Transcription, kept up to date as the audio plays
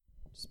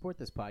To support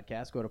this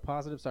podcast, go to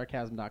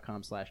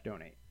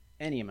positivesarcasm.com/donate.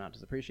 Any amount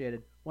is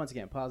appreciated. Once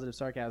again,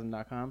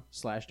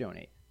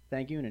 positivesarcasm.com/donate.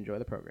 Thank you and enjoy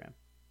the program.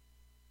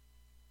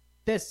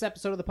 This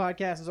episode of the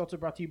podcast is also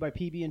brought to you by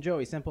PB and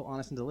Joey. Simple,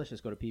 honest, and delicious.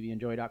 Go to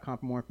pbandjoey.com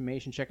for more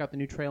information. Check out the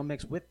new trail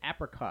mix with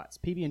apricots.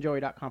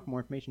 pbandjoey.com for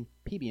more information.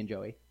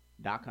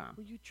 pbandjoey.com.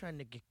 Were you trying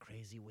to get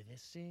crazy with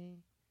this, eh?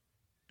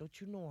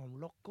 Don't you know I'm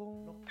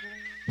loco?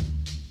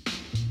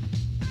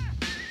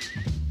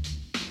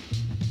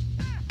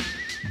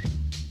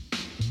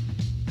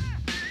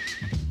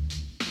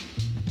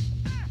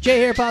 Jay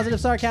here,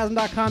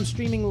 PositiveSarcasm.com,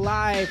 streaming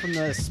live from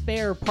the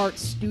Spare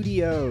Parts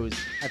Studios.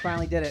 I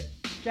finally did it.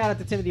 Shout out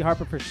to Timothy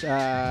Harper for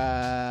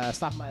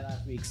stopping by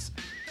last week's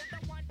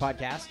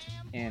podcast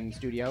and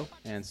studio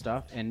and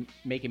stuff and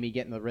making me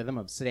get in the rhythm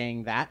of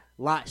saying that.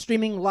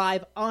 Streaming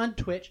live on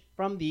Twitch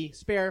from the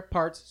Spare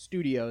Parts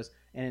Studios.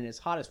 And it is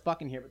hot as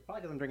fucking here, but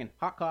probably because I'm drinking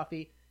hot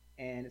coffee.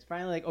 And it's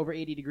finally like over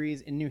 80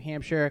 degrees in New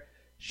Hampshire.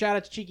 Shout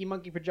out to Cheeky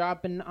Monkey for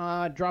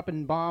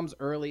dropping bombs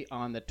early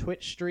on the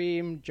Twitch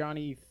stream.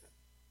 Johnny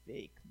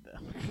Fake.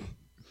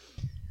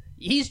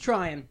 He's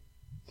trying.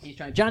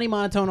 Johnny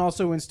Monotone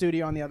also in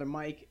studio on the other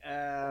mic.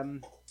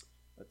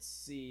 Let's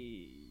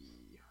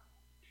see.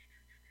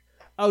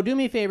 Oh, do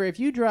me a favor. If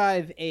you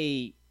drive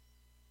a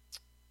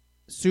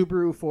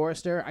Subaru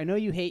Forester, I know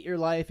you hate your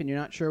life and you're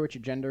not sure what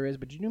your gender is,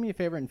 but you do me a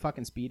favor and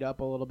fucking speed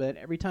up a little bit.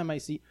 Every time I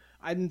see...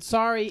 I'm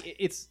sorry.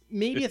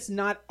 It's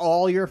not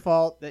all your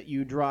fault that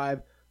you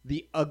drive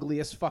the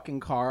ugliest fucking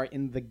car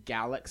in the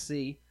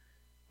galaxy.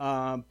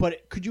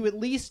 But could you at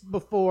least,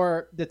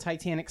 before the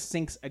Titanic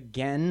sinks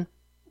again,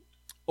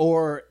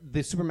 or the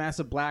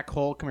supermassive black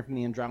hole coming from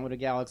the Andromeda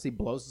Galaxy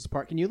blows us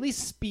apart, can you at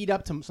least speed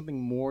up to something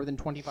more than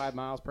 25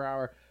 miles per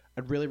hour?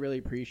 I'd really, really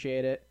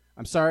appreciate it.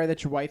 I'm sorry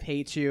that your wife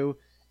hates you,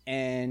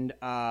 and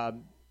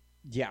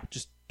yeah,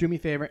 just do me a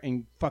favor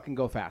and fucking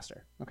go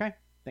faster, okay?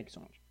 Thank you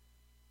so much.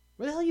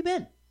 Where the hell you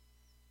been?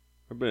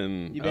 I've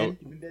been... You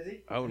been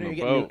busy? Out and I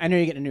about. know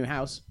you're getting a new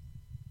house.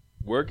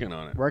 Working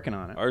on it.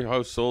 Our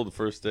house sold the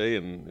first day,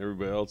 and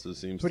everybody else's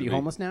seems What, to are you be...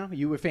 homeless now? Are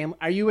you a family?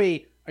 Are you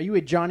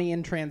a Johnny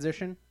in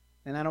transition?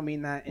 And I don't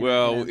mean that in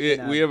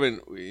we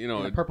haven't, in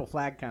a purple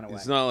flag kind of way.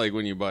 It's not like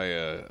when you buy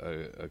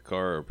a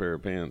car or a pair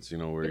of pants,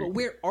 where but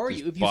where are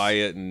you you? If you buy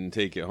it and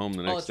take it home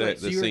the next day, right.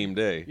 So same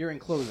day. You're in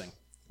closing.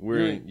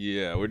 They're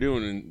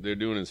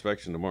doing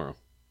inspection tomorrow.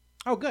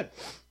 Oh, good.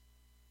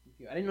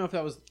 I didn't know if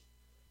that was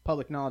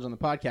public knowledge on the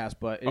podcast,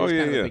 but it is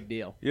kind of a big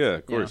deal. Yeah,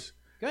 of course.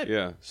 Good.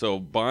 Yeah, so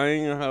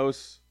buying a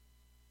house,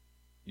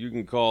 you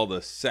can call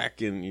the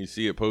second you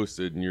see it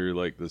posted, and you're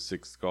like the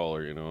sixth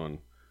caller, on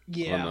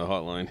the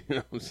hotline. You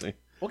know what I'm saying?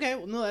 Okay,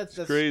 well, no, that's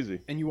crazy.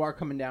 And you are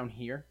coming down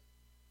here?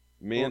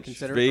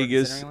 Vegas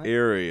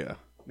area.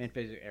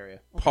 Vegas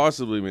area. Okay.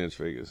 Possibly Manch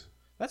Vegas.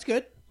 That's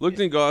good.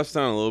 Looked in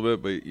Goffstown a little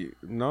bit, but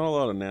not a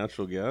lot of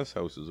natural gas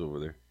houses over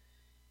there.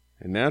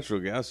 And natural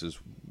gas is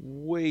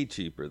way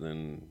cheaper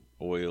than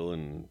oil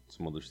and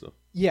some other stuff.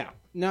 Yeah.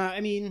 No,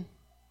 I mean,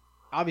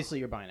 obviously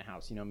you're buying a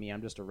house. You know me,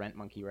 I'm just a rent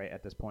monkey right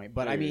at this point.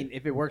 But I mean,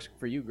 if it works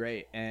for you,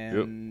 great.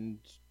 And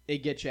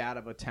it gets you out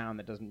of a town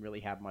that doesn't really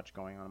have much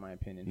going on, in my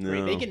opinion.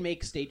 No. They can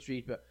make State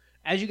Street, but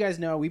as you guys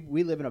know,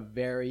 we live in a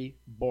very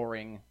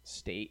boring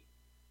state.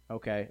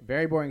 Okay,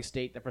 very boring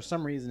state that for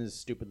some reason is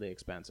stupidly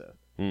expensive.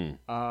 So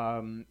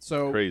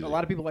Crazy. A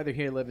lot of people either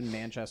here live in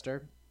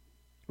Manchester,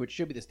 which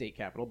should be the state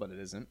capital, but it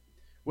isn't.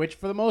 Which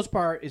for the most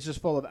part is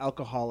just full of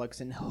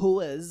alcoholics and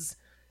whoas,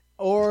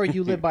 or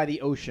you live by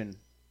the ocean,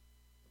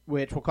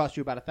 which will cost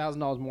you about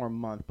 $1,000 more a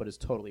month, but is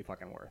totally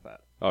fucking worth it.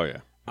 Oh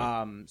yeah.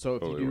 So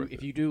Totally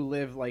if you do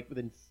live like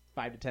within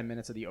 5 to 10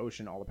 minutes of the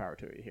ocean, all the power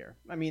to you here.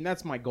 I mean,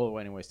 that's my goal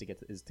anyways to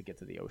get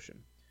to the ocean.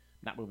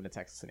 Not moving to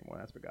Texas anymore.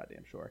 That's for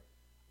goddamn sure.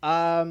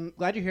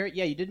 Glad you're here.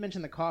 Yeah, you did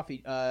mention the coffee.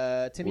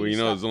 Timmy,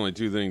 Well, there's only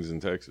two things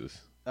in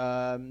Texas.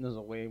 There's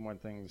way more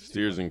things.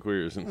 Steers and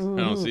queers. I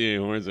don't see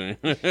any horns.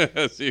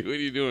 See, what are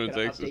you doing in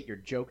Texas? Update your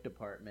joke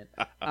department.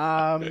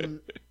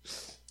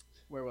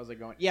 Where was I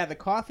going? Yeah, the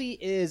coffee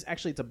is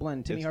actually it's a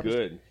blend. Timmy It's Harper's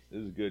good.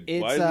 This is good.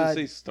 It's, Why does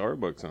it say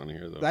Starbucks on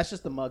here though? That's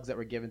just the mugs that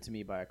were given to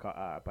me by a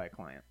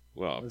client.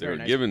 Well, It if was they very were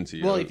nice. given to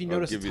you, Well, if you I'll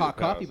notice, give it's you the hot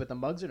coffee, pass. but the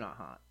mugs are not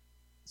hot,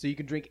 so you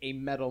can drink a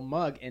metal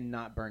mug and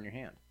not burn your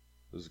hand.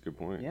 This is a good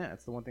point. Yeah,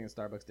 it's the one thing that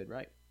Starbucks did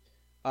right.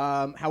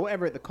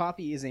 However, the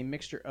coffee is a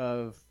mixture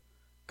of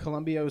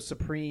Columbia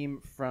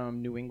Supreme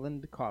from New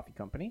England Coffee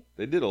Company.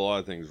 They did a lot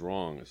of things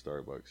wrong at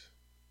Starbucks.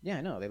 Yeah,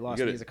 I know. They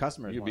lost me as a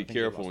customer. You be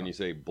careful when you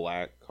say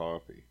black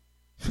coffee.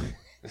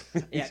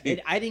 Yeah,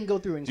 I didn't go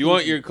through. Do you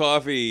want your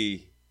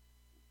coffee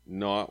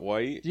not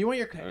white? Do you want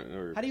your?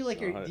 Or- How do you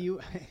like your? how- Do you?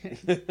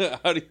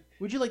 How do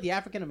Would you like the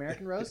African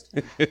American roast?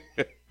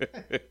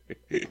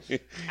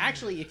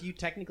 Actually, if you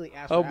technically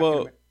ask, How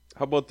for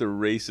How about the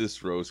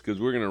racist roast? Because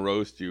we're gonna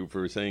roast you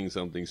for saying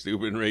something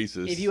stupid and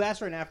racist. If you ask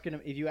for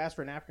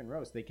an African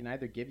roast, they can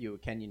either give you a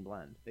Kenyan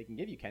blend. They can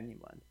give you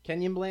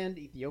Kenyan blend,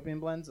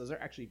 Ethiopian blends. Those are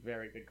actually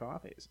very good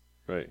coffees.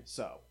 right.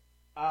 So,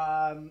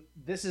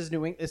 this is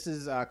This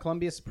is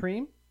Columbia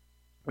Supreme,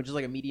 which is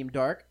like a medium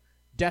dark.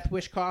 Death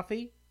Wish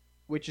coffee,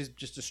 which is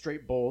just a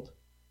straight bold,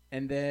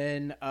 and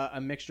then a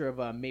mixture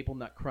of maple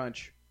nut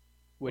crunch,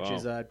 which Wow.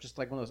 is just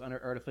like one of those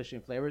artificial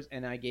flavors.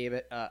 And I gave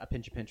it a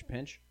pinch,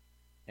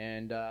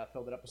 and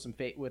filled it up with some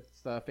fake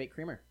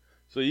creamer.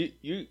 So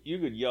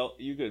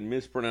you could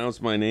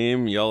mispronounce my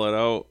name, yell it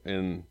out,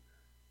 and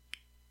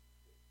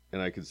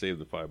I could save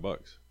the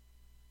 $5.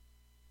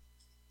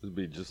 It'd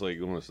be just like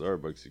going to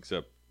Starbucks,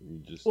 except you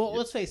just. Well,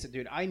 let's face it,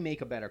 dude. I make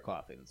a better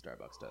coffee than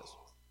Starbucks does.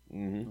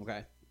 Mm-hmm.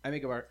 Okay, I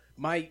make a better.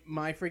 My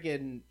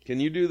freaking.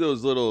 Can you do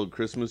those little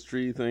Christmas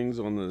tree things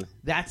on the?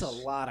 That's a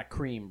lot of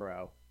cream,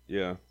 bro.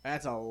 Yeah.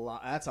 That's a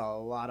lot. That's a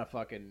lot of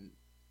fucking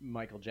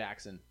Michael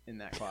Jackson in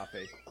that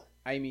coffee.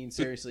 I mean,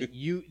 seriously,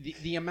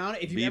 the amount.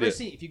 If you've ever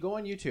seen, if you go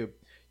on YouTube,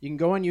 you can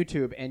go on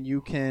YouTube and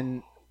you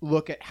can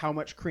look at how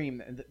much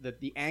cream,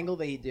 the angle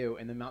they do,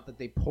 and the amount that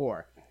they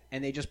pour,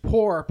 and they just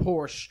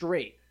pour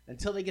straight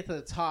until they get to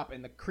the top,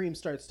 and the cream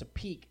starts to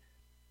peak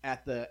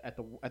at the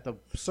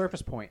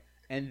surface point,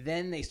 and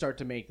then they start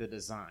to make the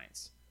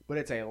designs. But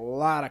it's a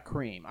lot of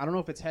cream. I don't know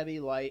if it's heavy,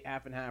 light,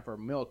 half and half, or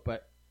milk,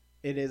 but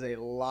it is a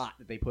lot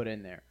that they put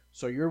in there.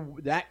 So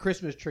that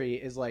Christmas tree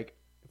is like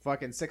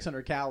fucking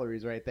 600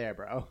 calories right there,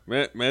 bro.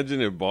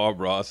 Imagine if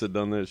Bob Ross had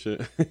done that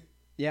shit.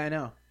 Yeah, I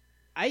know.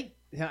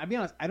 I'll be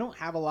honest, I don't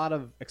have a lot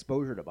of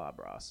exposure to Bob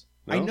Ross.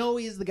 No? I know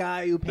he's the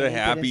guy who The painted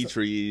Happy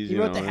Trees. He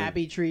wrote the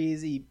Happy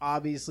Trees. He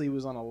obviously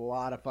was on a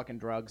lot of fucking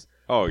drugs.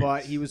 Oh,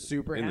 but he was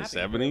super in happy. the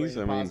 70s. I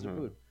mean, Positive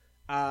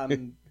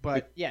food.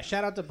 But yeah,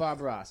 shout out to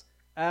Bob Ross.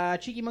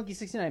 Cheeky Monkey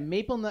 69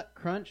 Maple Nut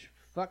Crunch.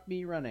 Fuck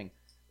me running,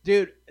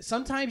 dude.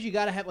 Sometimes you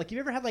gotta have you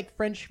ever had like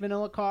French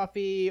vanilla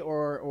coffee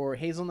or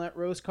hazelnut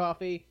roast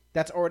coffee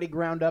that's already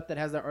ground up that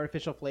has that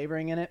artificial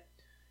flavoring in it.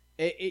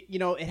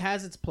 It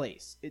has its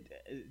place.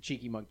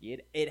 Cheeky Monkey.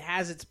 It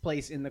has its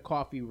place in the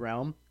coffee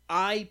realm.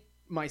 I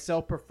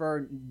myself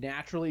prefer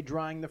naturally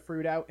drying the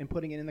fruit out and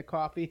putting it in the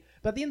coffee.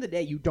 But at the end of the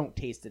day, you don't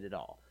taste it at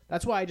all.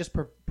 That's why I just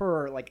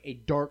prefer like a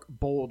dark,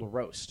 bold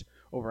roast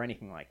over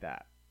anything like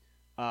that.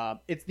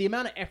 It's the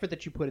amount of effort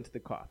that you put into the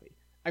coffee.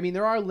 I mean,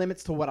 there are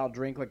limits to what I'll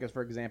drink. Like, as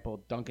for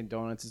example, Dunkin'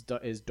 Donuts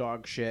is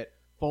dog shit.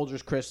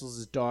 Folgers Crystals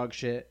is dog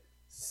shit.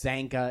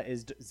 Zanka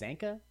is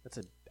Zanka. That's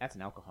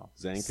an alcohol.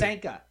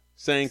 Sanka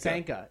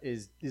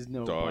is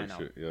no dog bueno.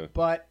 shit. Yeah.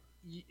 But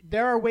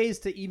there are ways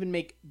to even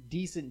make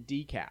decent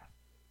decaf.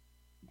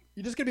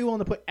 You're just gonna be willing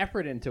to put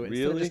effort into it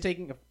instead of Really? just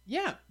taking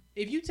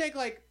If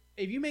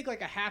you make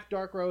like a half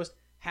dark roast,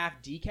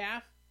 half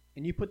decaf,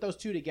 and you put those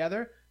two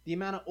together, the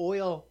amount of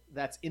oil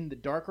that's in the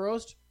dark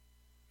roast,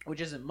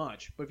 which isn't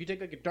much, but if you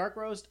take like a dark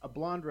roast, a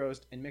blonde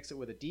roast, and mix it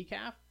with a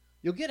decaf,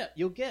 you'll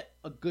get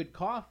a good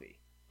coffee.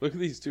 Look at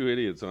these two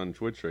idiots on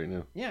Twitch right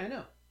now. Yeah, I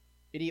know.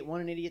 Idiot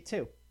 1 and Idiot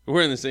 2. They're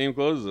wearing the same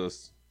clothes as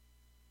us.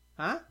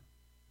 Huh?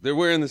 They're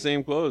wearing the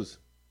same clothes.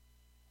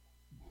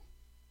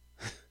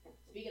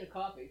 Speaking of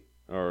coffee,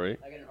 All right.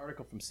 I got an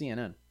article from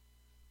CNN.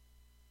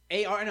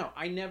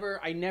 I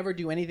never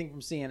do anything from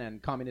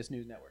CNN, Communist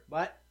News Network,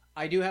 but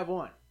I do have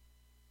one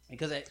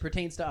because it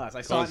pertains to us.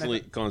 I saw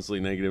it. Constantly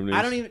negative news.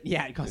 I don't even.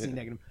 Yeah, constantly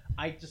negative.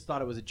 I just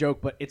thought it was a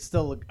joke, but it's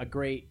still a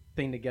great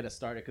thing to get us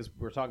started because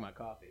we're talking about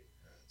coffee.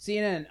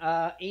 CNN,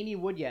 Amy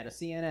Woodyard of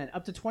CNN.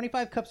 Up to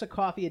 25 cups of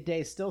coffee a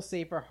day, still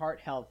safe for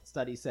heart health,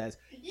 study says.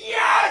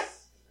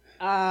 Yes!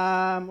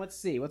 Let's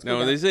see. What's going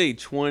on? No, they say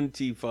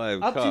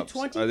 25 Up cups. to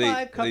 25 cups are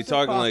they of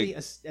talking coffee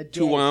like a day.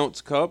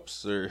 2-ounce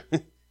cups or?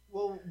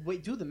 Well,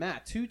 wait, do the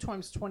math. 2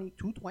 times 20,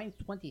 2 times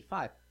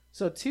 25.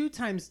 So 2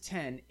 times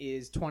 10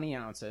 is 20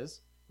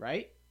 ounces,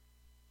 right?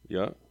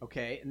 Yeah.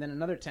 Okay, and then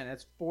another 10.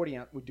 That's 40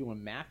 ounces. We're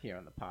doing math here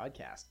on the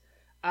podcast.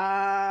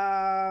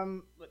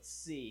 Let's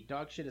see.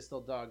 Dog shit is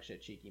still dog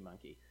shit, Cheeky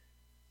Monkey.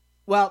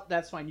 Well,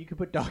 that's fine. You can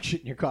put dog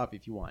shit in your coffee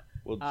if you want.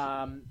 Well,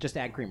 just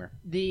add creamer.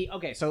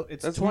 Okay, so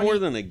it's that's 20. more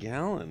than a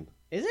gallon.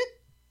 Is it?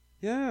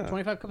 Yeah.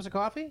 25 cups of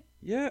coffee?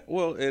 Yeah.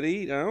 Well, at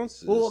 8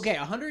 ounces. Well, okay.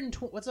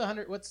 120. What's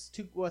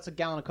a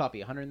gallon of coffee?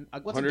 100.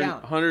 What's a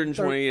gallon?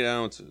 128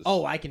 ounces.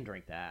 Oh, I can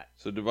drink that.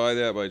 So divide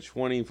that by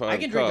 25. I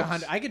can drink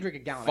 100. I can drink a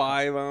gallon.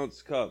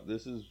 5-ounce cup.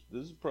 This is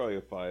probably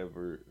a 5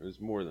 or it's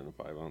more than a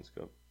 5-ounce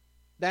cup.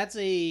 That's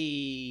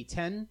a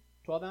 10,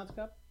 12-ounce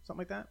cup, something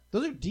like that.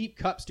 Those are deep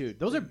cups, dude.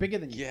 Those are bigger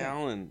than you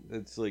Gallon.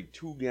 That's like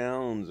 2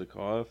 gallons of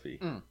coffee.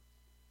 think.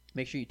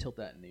 Make sure you tilt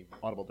that in the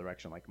audible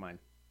direction, like mine.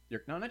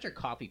 No, not your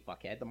coffee,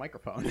 fuckhead. The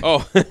microphone.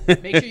 Oh.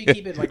 Make sure you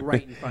keep it like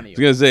right in front of you.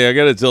 I was gonna say I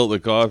gotta tilt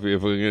the coffee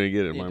if I'm gonna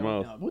get it in my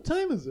mouth. What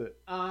time is it?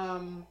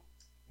 No,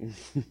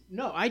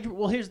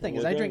 well, here's the thing: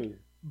 is What I time drink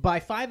by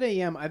 5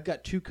 a.m. I've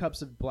got 2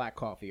 cups of black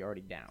coffee already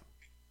down.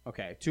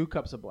 Okay, 2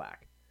 cups of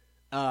black,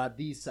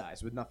 these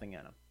size with nothing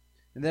in them,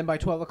 and then by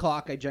 12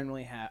 o'clock I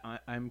generally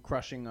I'm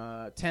crushing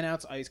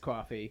 10-ounce iced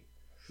coffee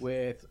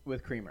with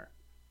creamer.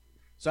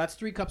 So that's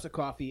 3 cups of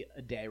coffee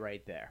a day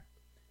right there,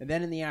 and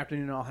then in the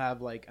afternoon I'll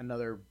have like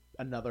another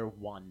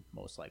one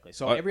most likely.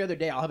 So every other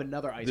day I'll have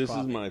another iced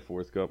coffee. This is my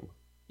 4th cup.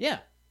 Yeah.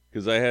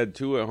 Because I had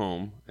 2 at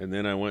home, and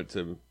then I went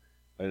to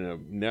a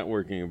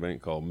networking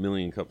event called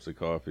Million Cups of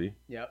Coffee.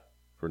 Yep.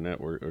 For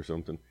network or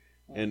something,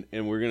 and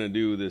we're gonna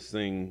do this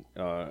thing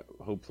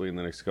hopefully in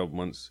the next couple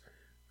months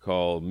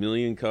called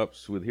Million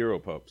Cups with Hero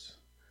Pups,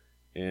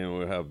 and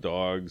we'll have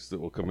dogs that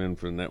will come in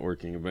for the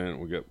networking event.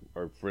 We got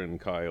our friend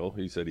Kyle.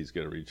 He said he's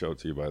going to reach out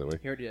to you, by the way.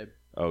 He already did.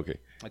 Okay.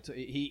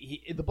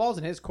 The ball's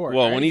in his court.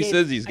 Well, when he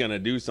says he's going to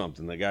do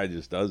something, the guy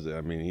just does it.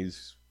 I mean,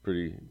 he's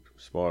pretty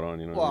spot on,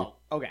 you know. Well,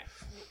 okay.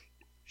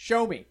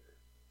 Show me.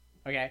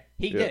 Okay.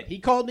 He did. He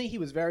called me. He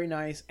was very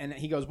nice. And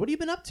he goes, what have you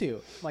been up to?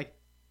 I'm like,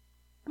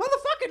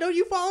 motherfucker, don't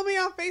you follow me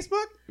on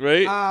Facebook?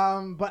 Right.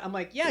 But I'm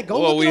like, yeah, go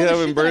well, look we at all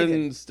the haven't shit that I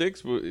burned did.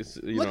 sticks. But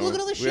Look at all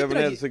the we shit haven't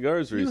that I had did.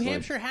 cigars recently. New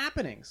Hampshire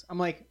happenings. I'm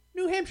like,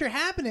 New Hampshire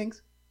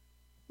happenings?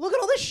 Look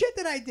at all the shit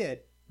that I did.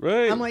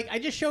 Right. I'm like, I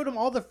just showed him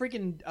all the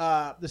freaking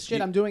the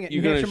shit I'm doing at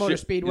New Hampshire Motor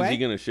Speedway. Is he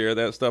going to share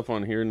that stuff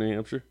on here in New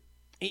Hampshire?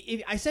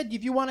 I said,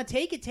 if you want to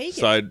take it, take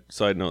it.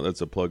 Side note,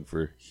 that's a plug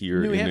for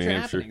here New in Hampshire New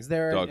Hampshire. Happenings.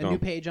 They're a new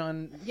page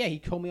on. Yeah, he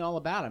told me all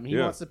about him. He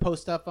wants to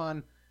post stuff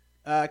on.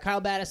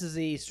 Kyle Battis is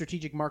a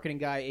strategic marketing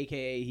guy,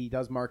 aka he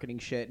does marketing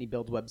shit and he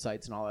builds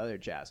websites and all that other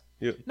jazz.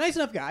 Yep. Nice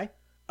enough guy.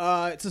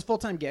 It's his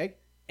full-time gig,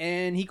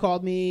 and he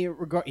called me.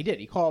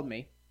 He called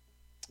me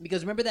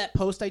because remember that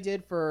post I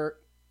did for.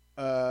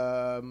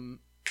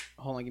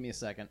 Hold on, give me a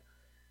second.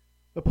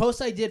 The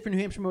post I did for New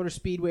Hampshire Motor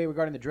Speedway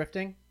regarding the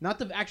drifting, not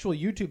the actual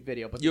YouTube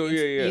video, but the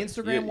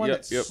Instagram one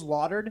that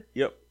slaughtered.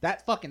 Yep.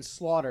 That fucking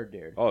slaughtered,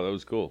 dude. Oh, that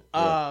was cool.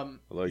 Yeah,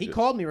 he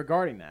called me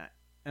regarding that,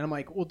 and I'm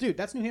like, well, dude,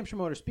 that's New Hampshire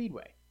Motor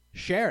Speedway.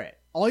 Share it.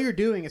 All you're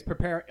doing is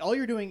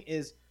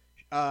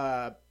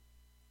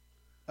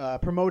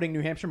promoting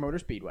New Hampshire Motor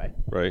Speedway.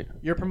 Right.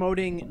 You're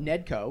promoting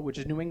Nedco, which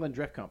is New England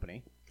Drift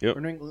Company. Yep.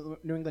 Or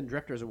New England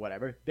Drifters or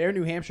whatever. They're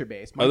New Hampshire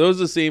based. Are those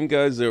the same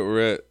guys that were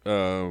at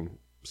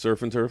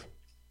Surf and Turf?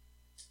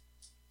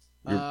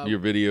 Your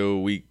video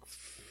week.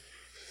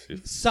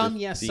 Some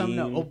yes, some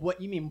no. Oh,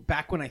 what you mean?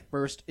 Back when I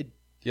first.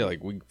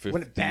 Like week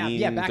 15,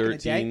 back 13, in the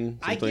day.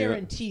 I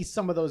guarantee like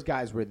some of those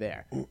guys were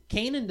there.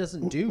 Kanan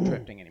doesn't do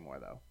drifting anymore,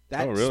 though.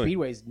 That really?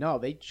 Speedways, no,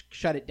 they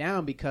shut it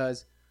down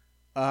because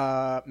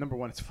number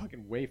one, it's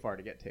fucking way far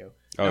to get to.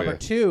 Number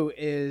two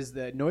is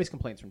the noise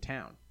complaints from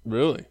town.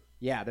 Really?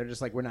 Yeah, they're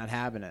just like, we're not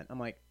having it. I'm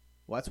like,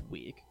 well, that's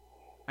weak.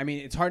 I mean,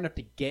 it's hard enough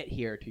to get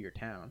here to your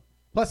town.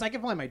 Plus, I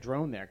can fly my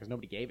drone there because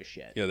nobody gave a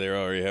shit. Yeah, they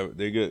already have.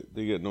 They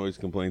get noise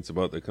complaints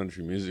about the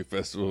country music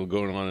festival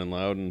going on in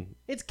Loudon.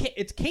 It's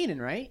Kanan,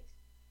 right?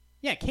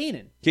 Yeah,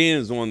 Kanan.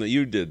 Kanan's the one that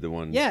you did. The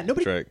one. Yeah,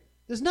 nobody. Track.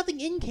 There's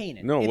nothing in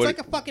Kanan. No, it's like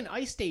a fucking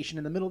ice station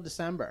in the middle of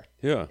December.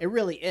 Yeah, it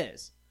really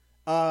is.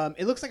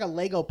 It looks like a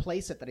Lego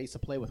playset that I used to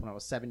play with when I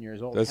was 7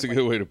 years old. That's a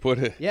good way to put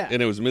it. Yeah,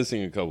 and it was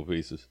missing a couple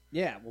pieces.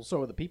 Yeah, well, so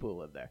were the people who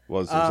lived there.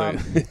 Well, that's what I'm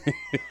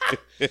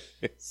saying.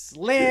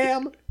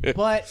 Slam.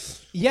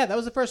 But yeah, that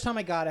was the first time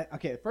I got it.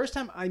 Okay, the first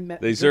time I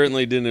met. They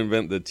certainly didn't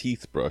invent the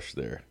teeth brush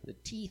there. The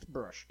teeth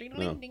brush. Ding,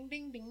 ding, ding,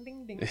 ding, ding,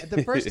 ding, ding.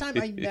 The first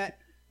time I met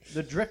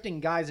the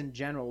drifting guys in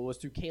general was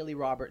through Kaylee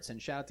Robertson.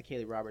 Shout out to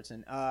Kaylee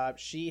Robertson.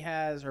 She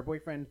has her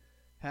boyfriend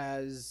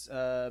has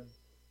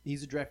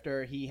he's a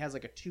drifter. He has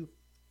like a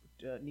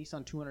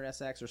Nissan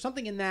 200SX or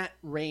something in that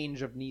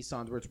range of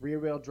Nissans where it's rear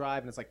wheel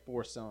drive and it's like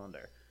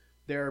 4-cylinder.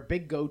 They're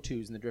big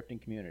go-tos in the drifting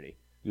community.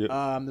 Yep.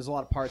 There's a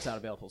lot of parts out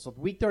available. So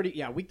week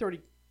 31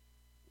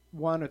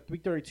 or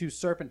week 32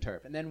 Surf and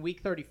Turf, and then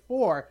week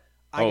 34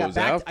 I got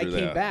back. I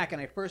came back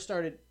and I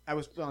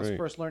was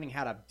first learning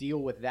how to deal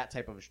with that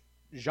type of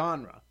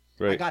genre.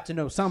 Right. I got to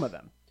know some of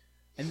them.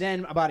 And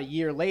then about a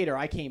year later,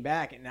 I came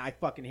back and I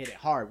fucking hit it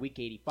hard. Week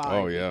 85,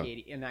 oh, yeah. week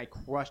 80, and I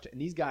crushed it.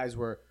 And these guys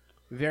were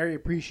very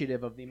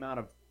appreciative of the amount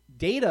of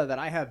data that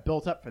I have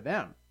built up for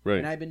them. Right.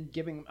 And I've been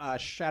giving a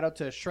shout out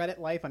to Shred It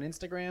Life on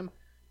Instagram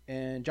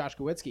and Josh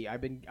Kowitsky.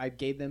 I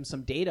gave them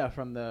some data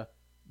from the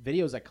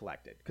videos I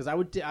collected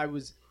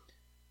because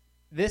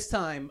this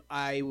time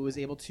I was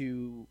able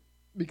to,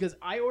 because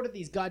I ordered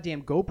these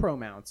goddamn GoPro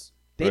mounts.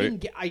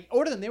 I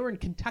ordered them. They were in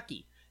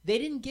Kentucky. They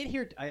didn't get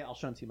here. I'll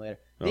show them to you later.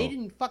 They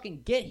didn't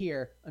fucking get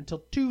here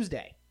until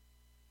Tuesday.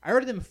 I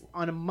ordered them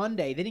on a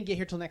Monday. They didn't get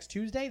here till next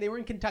Tuesday. They were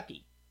in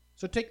Kentucky.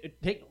 So take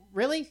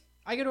really?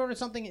 I could order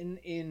something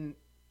in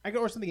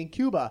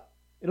Cuba.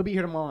 It'll be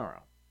here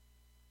tomorrow.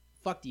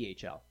 Fuck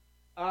DHL.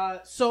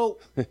 So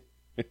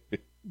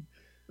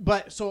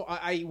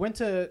I went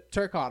to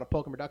Turcotte of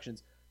Polka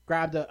Productions,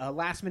 grabbed a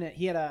last minute.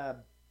 He had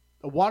a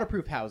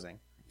waterproof housing.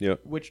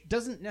 Yep. Which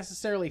doesn't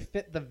necessarily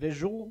fit the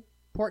visual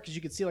port because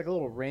you could see like a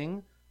little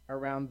ring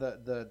around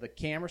the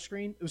camera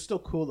screen. It was still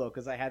cool though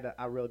because I had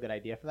a real good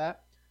idea for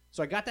that.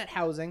 So I got that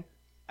housing.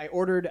 I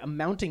ordered a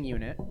mounting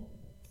unit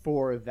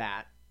for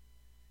that,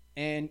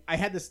 and I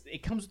had this.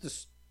 It comes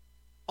with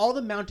all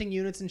the mounting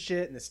units and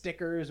shit and the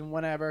stickers and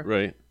whatever.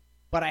 Right.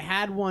 But I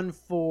had one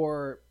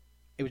for.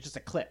 It was just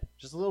a clip,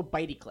 just a little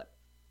bitey clip,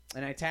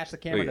 and I attached the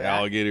camera to that.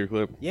 Alligator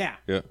clip. Yeah.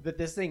 But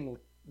this thing,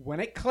 when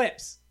it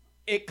clips.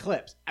 It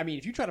clips. I mean,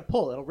 if you try to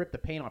pull, it'll rip the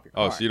paint off your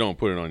car. Oh, so you don't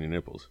put it on your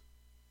nipples?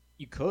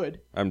 You could.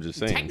 I'm just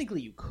saying.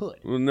 Technically, you could.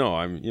 Well, no,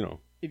 I don't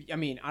know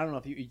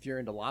if you're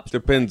into lobster.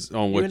 Depends play.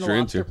 on what you're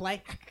into.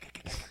 Play?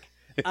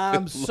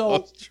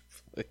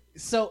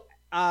 So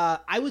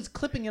I was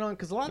clipping it on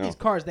because a lot of these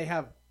cars they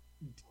have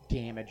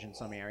damage in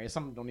some areas.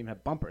 Some don't even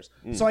have bumpers.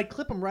 So I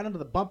clip them right under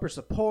the bumper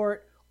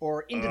support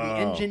or into the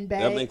engine bay.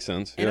 That makes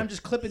sense. And yeah. I'm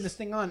just clipping this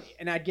thing on,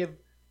 and I'd give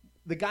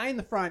the guy in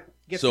the front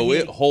gets So the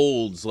it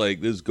holds like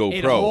this GoPro.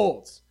 It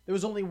holds. There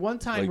was only one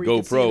time Like where you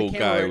could see GoPro the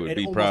guy camera, would it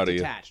be almost proud of you.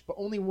 detached, but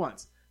only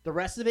once. The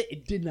rest of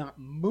it did not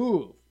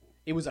move.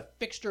 It was a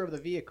fixture of the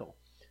vehicle.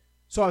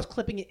 So I was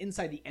clipping it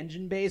inside the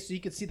engine bay, so you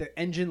could see the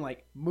engine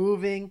like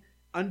moving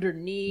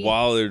underneath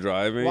While they're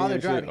driving? while they're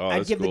and shit? driving. Oh, I'd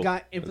that's give cool. the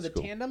guy, and for That's the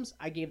cool. tandems,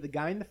 I gave the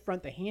guy in the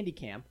front the handy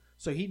cam,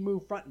 so he'd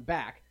move front and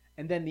back,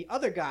 and then the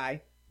other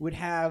guy would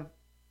have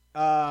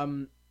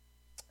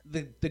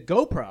the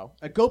GoPro,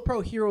 a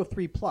GoPro Hero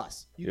 3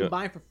 Plus. You Yeah. can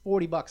buy it for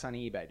 $40 on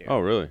eBay, dude. Oh,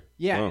 really?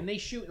 Yeah, Wow. and they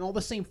shoot in all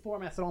the same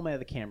formats that all my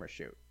other cameras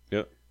shoot.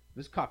 Yep.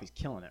 This coffee's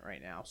killing it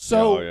right now.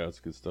 So oh, yeah, that's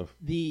good stuff.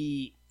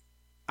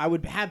 I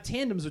would have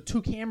tandems with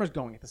two cameras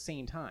going at the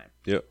same time.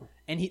 Yep.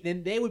 And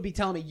then they would be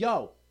telling me,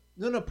 "Yo,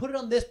 no, put it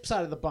on this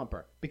side of the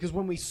bumper because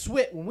when we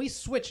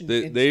switch and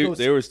They and they, goes-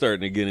 they were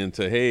starting to get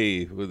into,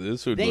 hey, well,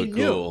 this would They look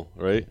knew. cool,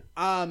 right?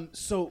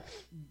 So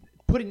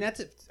putting that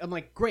to, I'm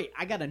like, great,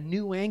 I got a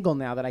new angle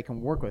now that I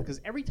can work with because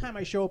every time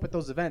I show up at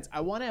those events,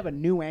 I want to have a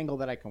new angle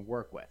that I can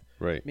work with.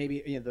 Right. Maybe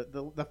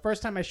the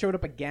first time I showed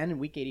up again in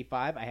week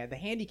 85, I had the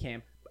handy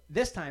cam.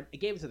 This time, I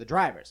gave it to the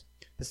drivers.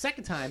 The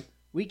second time,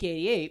 week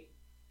 88,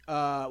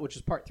 which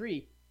is part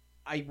 3,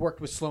 I worked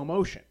with slow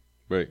motion.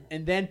 Right.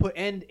 And then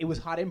it was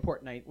hot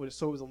import night,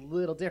 so it was a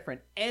little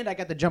different. And I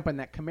got to jump in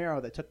that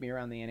Camaro that took me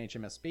around the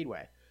NHMS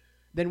Speedway.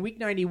 Then week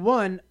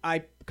 91,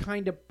 I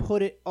kind of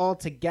put it all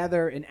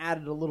together and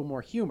added a little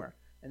more humor.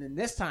 And then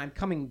this time,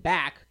 coming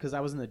back, because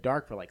I was in the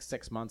dark for like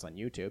 6 months on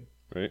YouTube,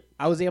 Right.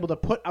 I was able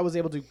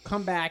to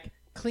come back,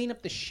 clean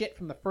up the shit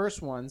from the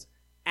first ones,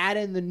 add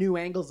in the new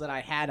angles that I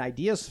had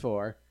ideas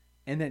for,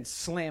 and then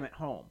slam it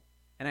home.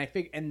 And I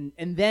figure, and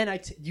then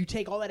you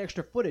take all that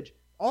extra footage.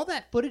 All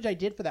that footage I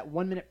did for that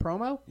 1 minute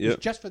promo was Yep.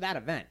 just for that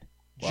event,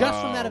 just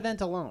from that Wow.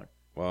 event alone.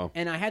 Wow.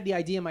 And I had the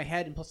idea in my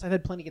head, and plus I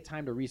had plenty of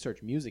time to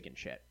research music and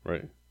shit.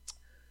 Right.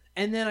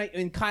 And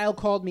then Kyle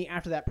called me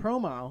after that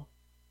promo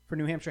for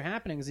New Hampshire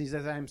Happenings. He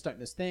says, I'm starting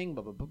this thing,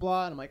 blah, blah, blah,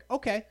 blah. And I'm like,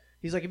 okay.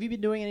 He's like, have you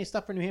been doing any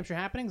stuff for New Hampshire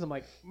Happenings? I'm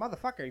like,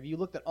 motherfucker, have you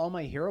looked at all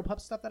my Hero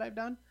Pups stuff that I've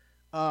done?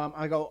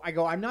 I go,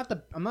 I'm not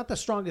the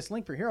strongest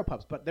link for Hero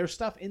Pups, but there's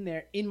stuff in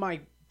there in my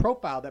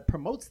profile that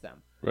promotes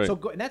them. Right. So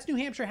and that's New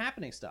Hampshire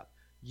Happening stuff.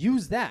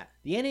 Use that.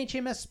 The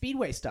NHMS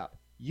Speedway stuff.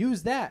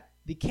 Use that.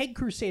 The Keg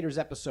Crusaders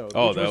episode.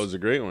 Oh, which that was a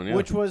great one, yeah.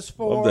 Which was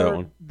Love that for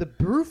one. the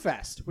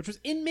Brewfest, which was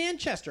in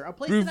Manchester, a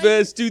place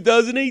Brewfest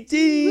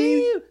 2018.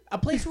 Woo! A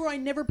place where I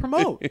never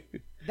promote.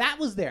 That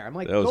was there. I'm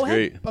like, That was go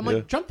ahead. great, I'm yeah.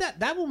 like, jump that.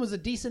 That one was a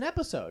decent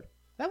episode.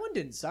 That one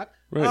didn't suck.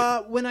 Right.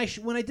 When I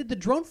did the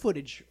drone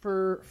footage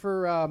for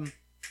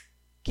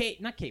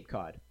not Cape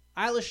Cod,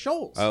 Isla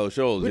Shoals. Isla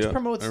Shoals, which yeah.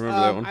 promotes I remember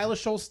that one. Isla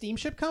Shoals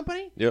Steamship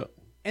Company, Yeah.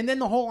 and then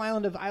the whole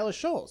island of Isla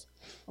Shoals.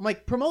 I'm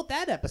like, promote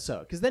that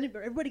episode because then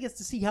everybody gets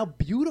to see how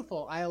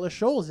beautiful Isla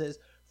Shoals is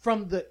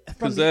from the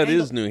Because the that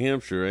angle. is New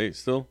Hampshire, right?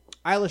 Still?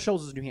 Isla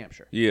Shoals is New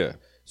Hampshire. Yeah.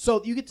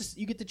 So you get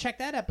to check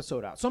that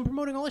episode out. So I'm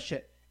promoting all this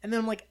shit, and then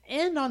I'm like,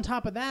 and on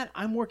top of that,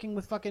 I'm working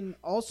with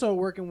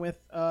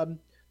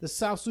the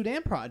South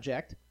Sudan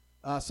project,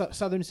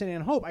 Southern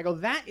Sudan Hope. I go,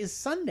 that is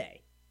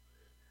Sunday.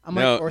 I'm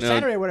Now- like, or now-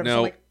 Saturday or whatever.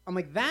 So now- I'm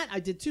like that I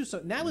did too. So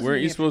that was Weren't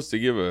New you Hampshire. supposed to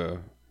give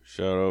a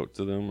shout out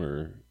to them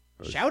or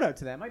Shout out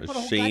to them. I put a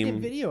whole shame-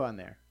 goddamn video on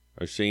there.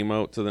 a shame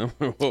out to them?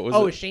 What was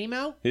Oh, it? a shame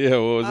out? Yeah, what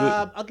was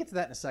I'll get to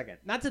that in a second.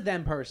 Not to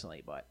them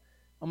personally, but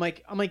I'm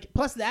like.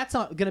 Plus, that's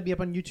not going to be up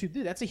on YouTube,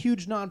 dude. That's a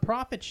huge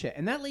nonprofit shit,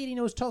 and that lady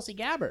knows Tulsi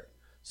Gabbard.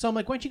 So I'm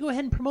like, why don't you go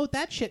ahead and promote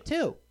that shit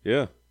too? it?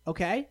 Yeah.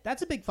 Okay,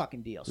 that's a big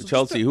fucking deal. So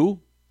Chelsea just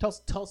who?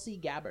 Tulsi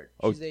Gabbard.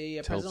 Oh, She's a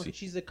Tulsi. president.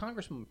 She's a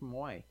congresswoman from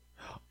Hawaii.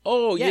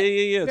 Oh, Yeah,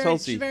 yeah. very-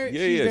 Tulsi. she's very- yeah,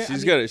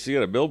 she's yeah. very- She's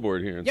got a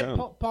billboard here in Yep,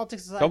 town.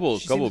 politics aside, Couple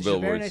she's a very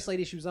billboards. nice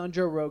lady. She was on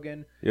Joe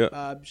Rogan.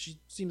 Yeah. She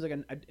seems like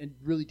a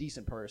really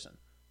decent person.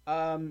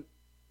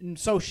 And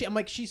so I'm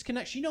like,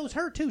 she knows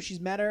her too. She's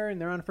met her,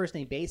 and they're on a first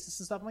name basis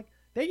and stuff. I'm like,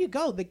 there you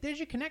go. Like, there's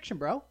your connection,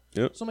 bro.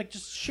 Yep. So I'm like,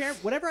 just share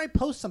whatever I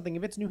post something.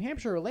 If it's New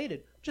Hampshire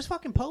related, just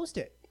fucking post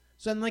it.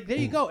 So I'm like, there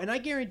you go. And I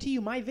guarantee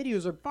you, my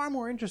videos are far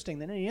more interesting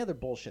than any other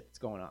bullshit that's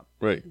going on.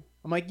 Right.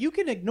 I'm like, you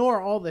can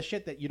ignore all the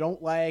shit that you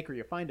don't like or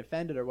you find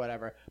offended or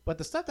whatever, but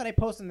the stuff that I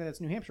post in there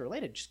that's New Hampshire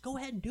related, just go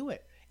ahead and do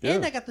it.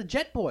 And Yeah. I got the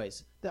Jet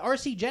Boys, the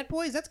RC Jet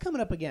Boys. That's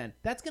coming up again.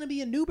 That's going to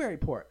be in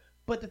Newburyport.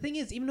 But the thing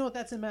is, even though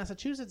that's in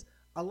Massachusetts,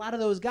 a lot of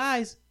those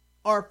guys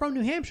are from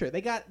New Hampshire.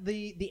 They got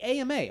the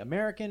AMA,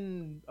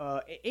 American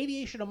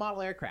Aviation and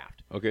Model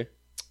Aircraft. Okay.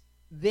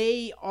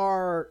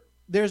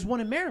 There's one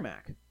in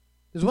Merrimack.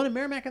 There's one in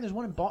Merrimack and there's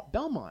one in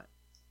Belmont.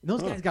 And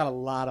those guys got a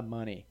lot of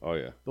money. Oh,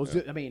 yeah. Those,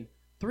 yeah. I mean,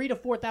 $3,000 to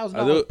 $4,000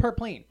 Are those- per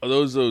plane. Are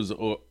those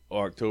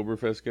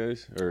Oktoberfest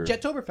guys? Or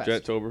Jettoberfest.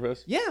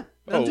 Jettoberfest? Yeah.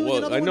 And I'm Oh, doing well,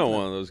 another I one know for them.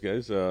 one of those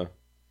guys.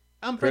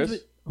 I'm friends Chris?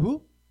 with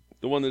who?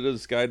 The one that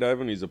does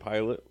skydiving, he's a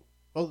pilot.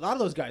 A lot of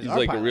those guys He's are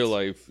like pilots. a real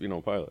life,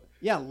 pilot.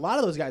 Yeah, a lot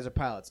of those guys are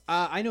pilots.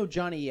 I know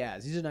Johnny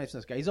Yaz. He's a nice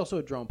guy. He's also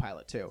a drone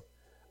pilot too.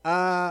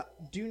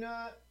 Do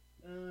not.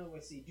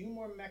 Let's see. Do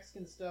more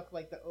Mexican stuff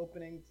like the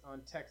openings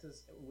on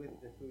Texas with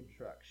the food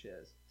truck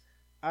shiz.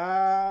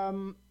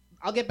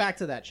 I'll get back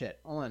to that shit.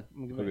 Hold on.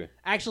 Okay.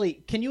 Actually,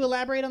 can you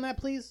elaborate on that,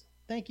 please?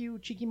 Thank you,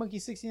 Cheeky Monkey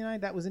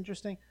 69. That was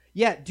interesting.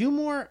 Yeah, do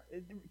more.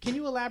 Can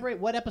you elaborate?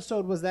 What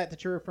episode was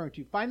that you're referring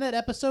to? Find that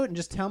episode and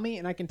just tell me,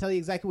 and I can tell you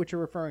exactly what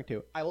you're referring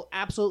to. I will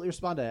absolutely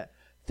respond to that.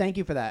 Thank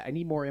you for that. I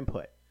need more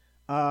input.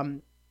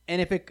 And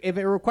if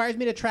it requires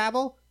me to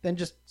travel, then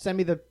just send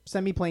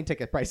me plane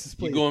ticket prices,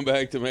 please. You going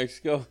back to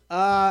Mexico?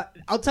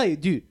 I'll tell you,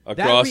 dude.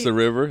 Across the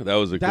river? That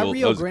was a that cool.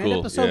 Rio that was Grande cool.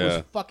 episode Yeah.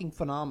 was fucking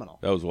phenomenal.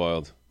 That was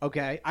wild.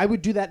 Okay, I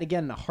would do that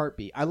again in a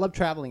heartbeat. I love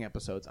traveling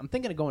episodes. I'm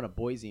thinking of going to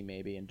Boise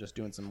maybe and just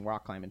doing some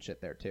rock climbing shit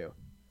there too.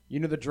 You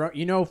know the drone.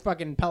 You know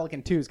fucking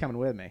Pelican 2 is coming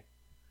with me.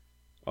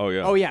 Oh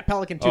yeah. Oh yeah,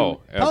 Pelican 2.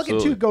 Oh, Pelican 2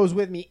 absolutely. goes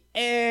with me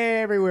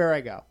everywhere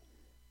I go.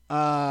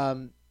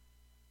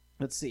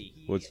 Let's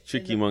see. What's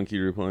Cheeky Monkey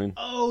replying?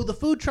 Oh, the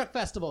food truck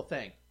festival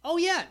thing. Oh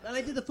yeah, and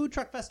I did the food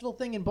truck festival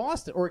thing in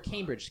Boston or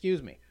Cambridge,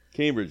 excuse me.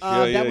 Cambridge.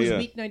 That was yeah.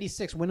 week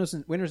 96, winners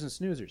and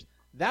snoozers.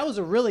 That was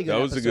a really good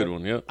That was a episode. good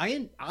one, yeah.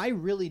 I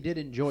really did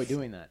enjoy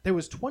doing that. There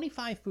was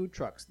 25 food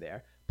trucks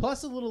there,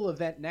 plus a little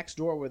event next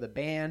door with a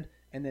band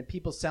and then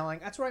people selling.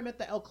 That's where I met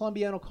the El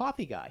Colombiano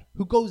coffee guy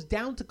who goes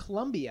down to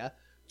Colombia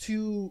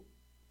to,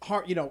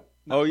 not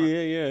Oh Har-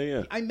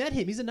 yeah. I met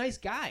him. He's a nice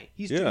guy.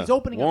 He's Yeah,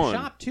 opening Juan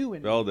up shop too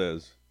in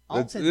Valdez.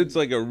 Alton. It's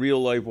like a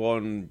real life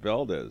Juan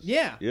Valdez.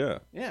 Yeah. Yeah.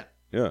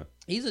 Yeah.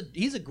 He's a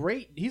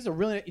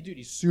really dude.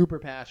 He's super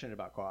passionate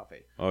about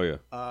coffee. Oh yeah.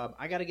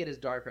 I got to get his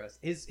dark roast.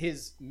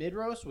 His mid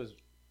roast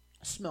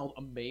smelled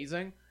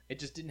amazing. It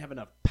just didn't have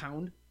enough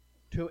pound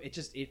to it.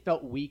 It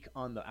felt weak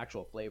on the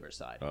actual flavor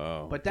side.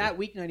 Oh. But that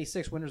week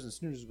 96 winners and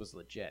snoozers was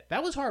legit.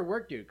 That was hard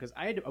work, dude. Because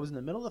I was in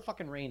the middle of the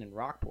fucking rain in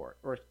Rockport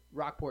 /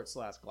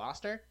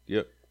 Gloucester.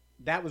 Yep.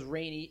 That was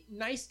rainy.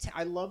 Nice.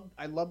 I love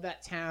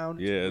that town.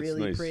 Yeah, It's it's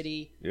really nice.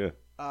 pretty.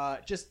 Yeah.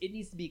 Just it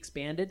needs to be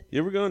expanded. You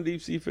ever gone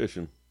deep sea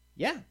fishing?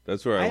 Yeah.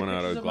 That's where I have went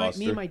out pictures of me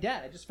Gloucester. and my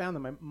dad. I just found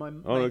them. My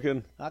Oh, no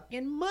kidding.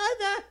 fucking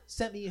mother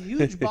sent me a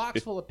huge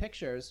box full of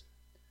pictures,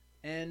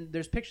 and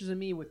there's pictures of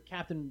me with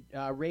Captain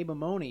Ray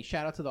Mamoni.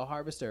 Shout out to the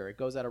Harvester. It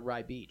goes out of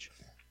Rye Beach,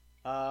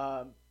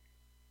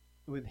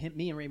 with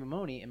me and Ray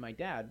Mamoni and my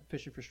dad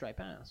fishing for striped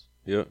bass.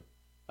 Yeah.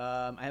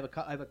 I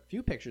have a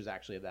few pictures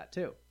actually of that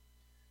too.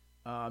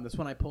 This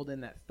one I pulled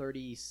in that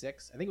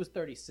 36. I think it was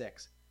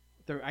 36.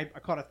 I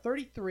caught a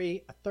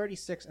 33, a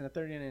 36, and a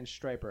 39-inch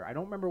striper. I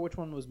don't remember which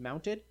one was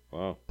mounted.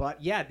 Wow.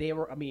 But yeah, they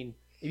were. I mean,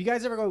 if you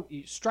guys ever go,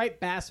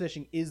 striped bass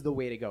fishing is the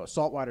way to go.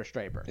 Saltwater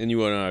striper. And you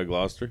went out of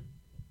Gloucester?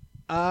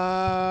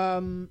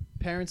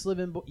 Parents live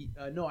in.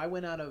 No, I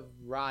went out of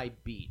Rye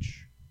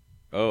Beach.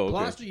 Oh, okay.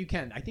 Gloucester, you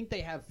can. I think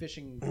they have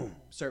fishing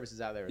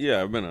services out there.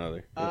 Yeah, I've been out of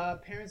there. Yeah.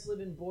 Parents live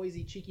in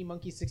Boise. Cheeky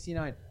Monkey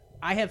 69.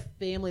 I have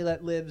family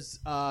that lives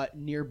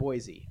near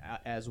Boise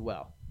as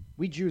well.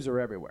 We Jews are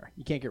everywhere.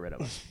 You can't get rid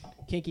of us.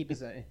 Can't keep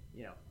us,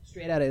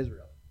 straight out of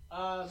Israel.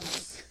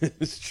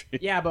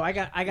 Yeah, but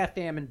I got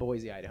fam in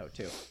Boise, Idaho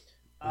too.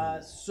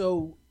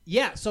 So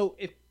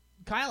if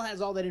Kyle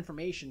has all that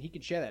information, he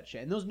can share that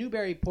shit. And those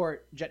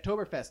Newburyport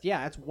Jettoberfest,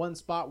 yeah, that's one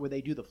spot where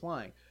they do the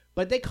flying,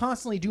 but they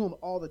constantly do them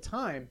all the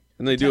time.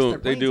 And they to test do their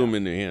them. They do planes them out.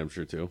 in New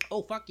Hampshire too.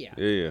 Oh fuck yeah!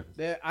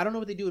 Yeah. I don't know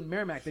what they do in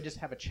Merrimack. They just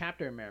have a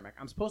chapter in Merrimack.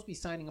 I'm supposed to be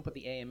signing up with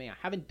the AMA. I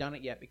haven't done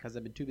it yet because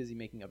I've been too busy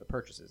making other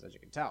purchases, as you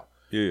can tell.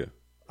 Yeah.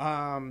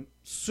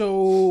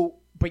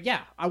 But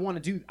yeah, I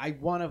want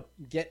to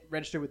get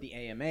registered with the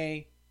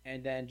AMA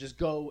and then just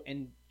go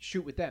and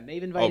shoot with them.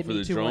 They've invited for me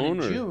the to one in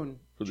drone, or June.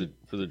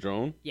 For the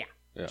drone. Yeah,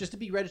 Yeah. just to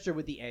be registered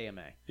with the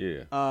AMA.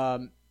 Yeah.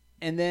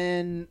 And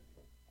then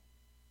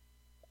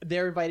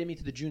they're inviting me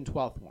to the June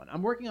 12th one.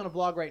 I'm working on a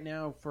vlog right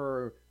now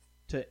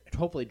to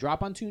hopefully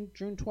drop on June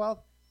 12th,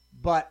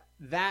 but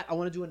that I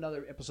want to do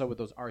another episode with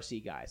those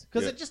RC guys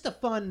because it's just a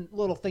fun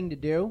little thing to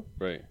do.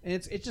 Right. And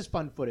it's just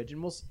fun footage,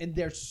 and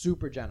they're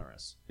super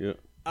generous. Yeah.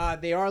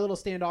 They are a little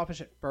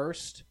standoffish at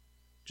first,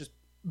 just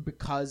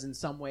because in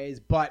some ways,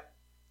 but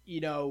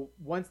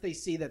once they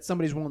see that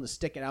somebody's willing to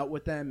stick it out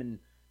with them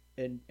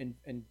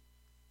and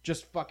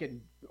just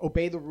fucking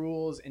obey the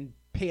rules and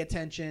pay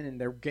attention, and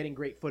they're getting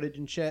great footage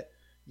and shit,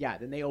 yeah,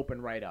 then they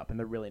open right up and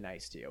they're really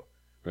nice to you.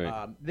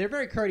 Right. They're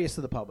very courteous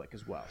to the public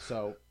as well.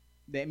 So,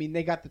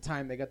 they got the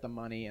time, they got the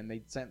money, and they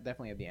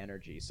definitely have the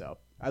energy. So,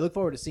 I look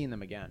forward to seeing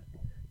them again.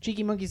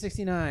 Cheeky Monkey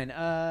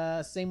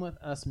 69. Same with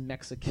us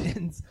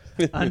Mexicans.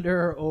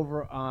 under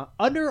over on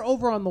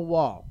the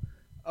wall.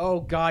 Oh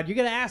God, you're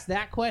gonna ask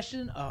that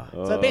question?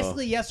 So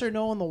basically, yes or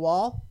no on the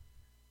wall.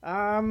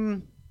 I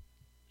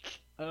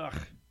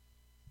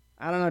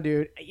don't know,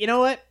 dude. You know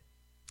what?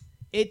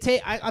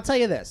 I'll tell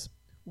you this.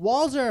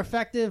 Walls are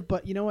effective,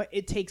 but you know what?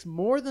 It takes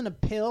more than a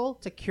pill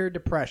to cure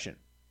depression.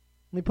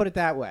 Let me put it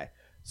that way.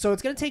 So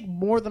it's going to take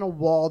more than a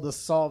wall to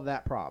solve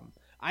that problem.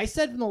 I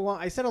said a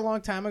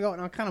long time ago,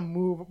 and we'll kind of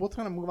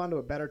move on to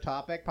a better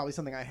topic, probably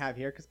something I have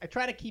here, because I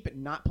try to keep it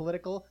not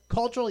political.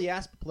 Cultural,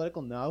 yes, but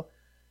political, no.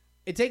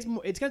 It's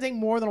going to take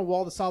more than a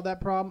wall to solve that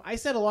problem. I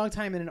said a long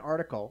time in an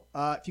article.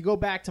 If you go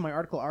back to my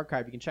article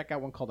archive, you can check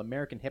out one called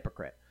American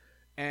Hypocrite.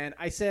 And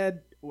I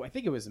said, I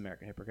think it was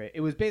American Hypocrite.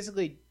 It was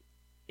basically,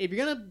 if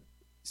you're going to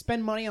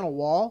spend money on a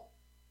wall,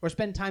 or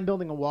spend time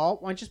building a wall,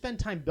 why don't you spend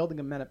time building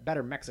a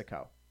better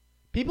Mexico?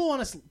 People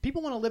want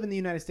to live in the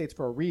United States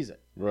for a reason.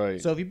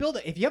 Right. So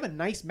if you have a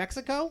nice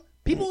Mexico,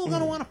 people are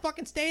going to want to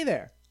fucking stay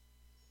there.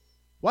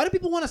 Why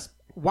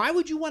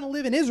would you want to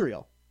live in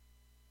Israel?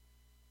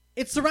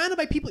 It's surrounded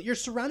by people. You're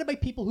surrounded by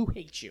people who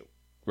hate you.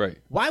 Right.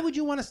 Why would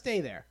you want to stay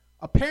there?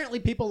 Apparently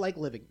people like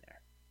living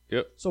there.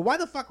 Yep. So why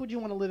the fuck would you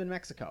want to live in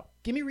Mexico?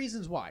 Give me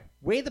reasons why.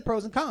 Weigh the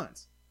pros and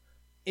cons.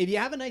 If you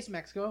have a nice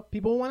Mexico,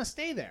 people will want to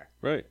stay there.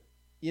 Right.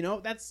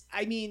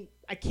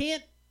 I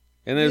can't.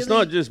 And it's really...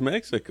 not just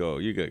Mexico.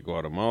 You got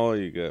Guatemala,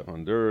 you got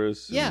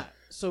Honduras. Yeah.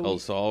 So El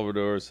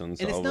Salvador, San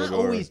Salvador. And it's not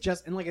always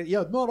just,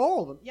 not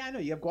all of them. Yeah, I know.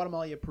 You have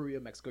Guatemala, you have Peru, you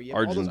have Mexico. You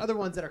have all those other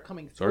ones that are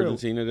coming through. Is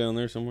Argentina down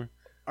there somewhere?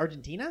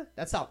 Argentina?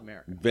 That's South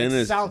America.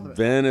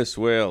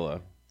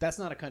 Venezuela. That's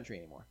not a country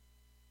anymore.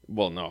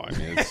 Well, no, I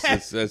mean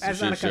that's a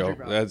shit show.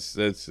 That's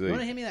you want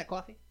to hand me that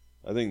coffee?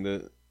 I think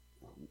the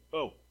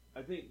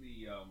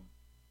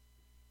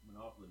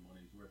Monopoly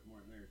money is worth more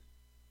than theirs.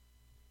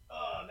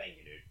 Oh, thank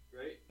you, dude.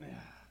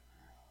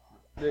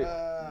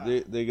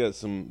 Right? They got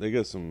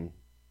some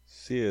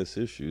CS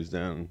issues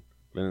down in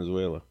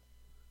Venezuela.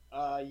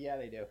 Yeah,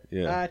 they do.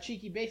 Yeah.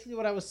 Cheeky, basically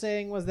what I was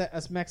saying was that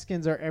us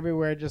Mexicans are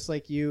everywhere just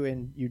like you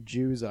and you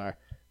Jews are.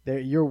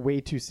 You're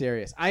way too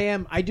serious.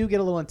 I do get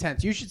a little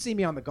intense. You should see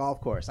me on the golf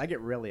course. I get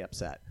really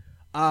upset.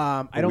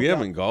 We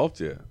haven't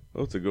golfed yet.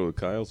 I'll have to go with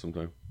Kyle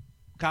sometime.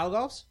 Kyle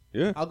golfs?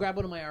 Yeah. I'll grab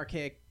one of my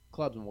archaic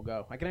clubs and we'll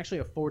go. I can actually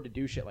afford to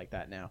do shit like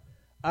that now.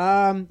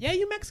 Yeah,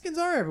 you Mexicans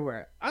are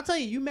everywhere. I'll tell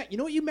you, you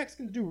know what you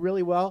Mexicans do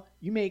really well?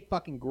 You make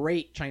fucking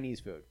great Chinese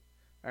food.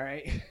 All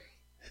right?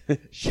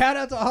 Shout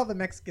out to all the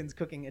Mexicans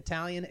cooking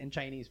Italian and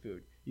Chinese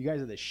food. You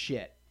guys are the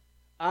shit.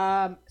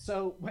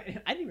 So I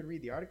didn't even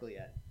read the article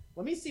yet.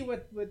 Let me see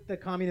what the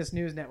Communist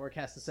News Network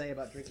has to say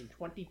about drinking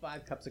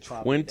 25 cups of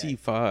coffee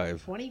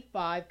 25.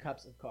 25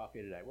 cups of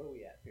coffee today. What are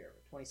we at here?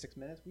 26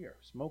 minutes? We are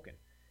smoking.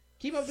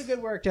 Keep up the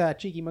good work,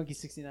 Cheeky Monkey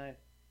 69.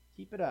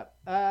 Keep it up.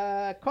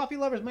 Coffee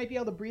lovers might be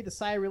able to breathe a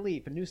sigh of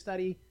relief. A new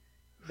study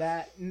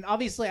that,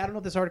 obviously, I don't know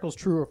if this article is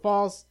true or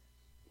false.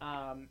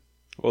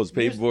 Well, it's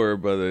paid for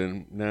by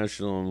the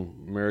National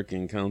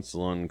American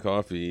Council on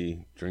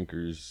Coffee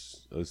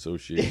Drinkers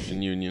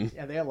Association Union.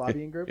 Yeah, they have a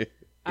lobbying group.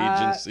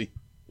 Agency.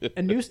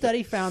 A new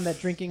study found that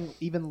drinking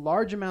even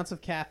large amounts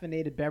of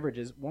caffeinated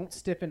beverages won't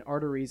stiffen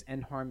arteries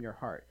and harm your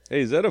heart.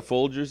 Hey, is that a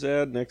Folgers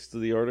ad next to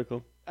the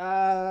article?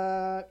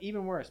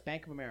 Even worse,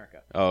 Bank of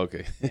America. Oh,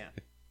 okay.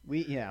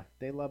 Yeah,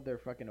 they love their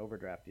fucking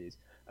overdraft fees.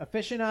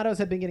 Aficionados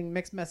have been getting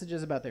mixed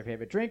messages about their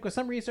favorite drink, with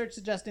some research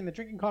suggesting that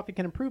drinking coffee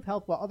can improve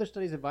health, while other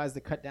studies advise to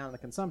cut down on the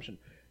consumption.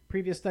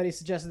 Previous studies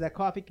suggested that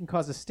coffee can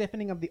cause a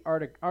stiffening of the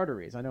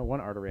arteries. I know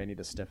one artery I need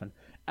to stiffen.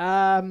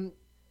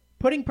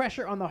 Putting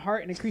pressure on the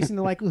heart and increasing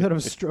the likelihood of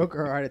a stroke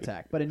or a heart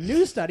attack. But a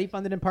new study,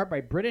 funded in part by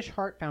British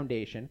Heart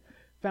Foundation,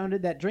 found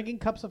that drinking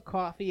 5 cups of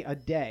coffee a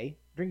day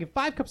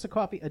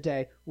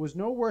was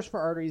no worse for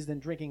arteries than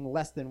drinking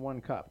less than 1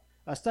 cup.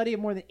 A study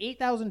of more than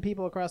 8,000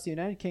 people across the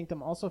United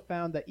Kingdom also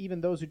found that even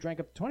those who drank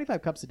up to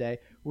 25 cups a day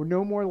were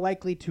no more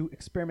likely to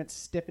experience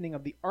stiffening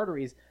of the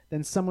arteries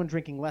than someone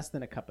drinking less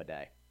than a cup a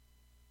day.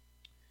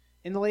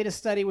 In the latest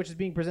study, which is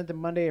being presented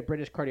Monday at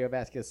British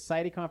Cardiovascular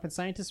Society Conference,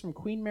 scientists from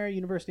Queen Mary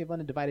University of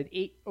London divided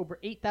over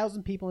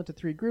 8,000 people into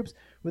 3 groups,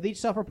 with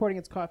each self-reporting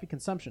its coffee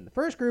consumption. The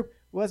first group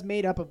was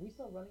made up of... We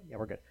still running? Yeah,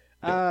 we're good.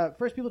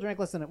 First, people drank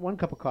less than 1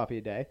 cup of coffee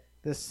a day.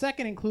 The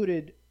second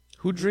included...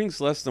 Who drinks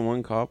less than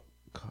 1 cup?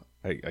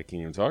 I can't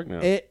even talk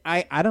now.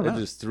 I don't know. That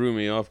just threw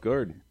me off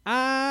guard.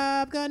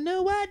 I've got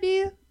no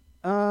idea.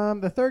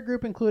 The third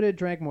group included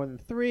drank more than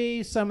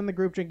 3. Some in the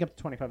group drinking up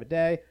to 25 a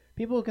day.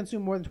 People who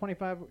consume more than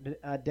 25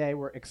 a day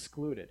were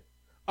excluded.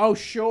 Oh,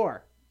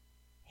 sure.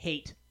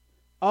 Hate.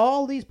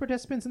 All these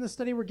participants in the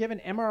study were given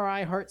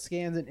MRI, heart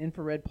scans, and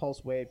infrared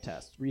pulse wave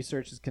tests.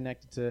 Research is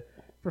connected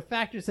for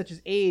factors such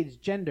as age,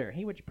 gender,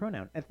 hey, what's your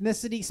pronoun,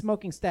 ethnicity,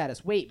 smoking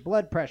status, weight,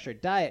 blood pressure,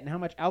 diet, and how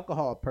much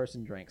alcohol a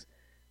person drinks.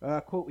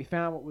 Quote, we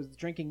found what was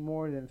drinking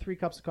more than 3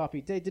 cups of coffee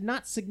a day did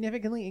not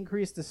significantly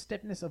increase the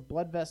stiffness of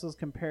blood vessels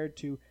compared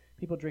to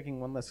people drinking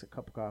 1 less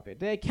cup of coffee a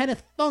day.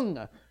 Kenneth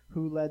Thung,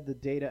 who led the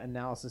data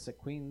analysis at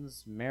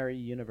Queen's Mary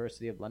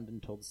University of London,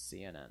 told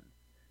CNN.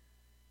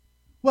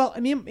 Well, I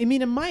mean,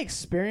 in my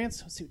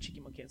experience, let's see what Cheeky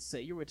Monkey has to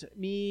say. You're with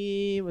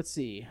me. Let's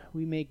see.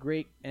 We make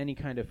great any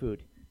kind of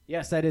food.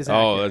 Yes, that is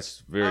accurate. Oh,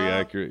 that's very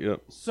accurate.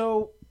 Yep.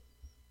 So,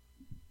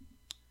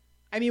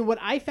 I mean, what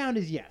I found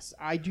is, yes,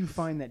 I do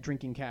find that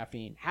drinking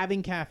caffeine,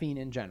 having caffeine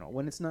in general,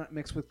 when it's not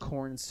mixed with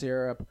corn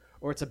syrup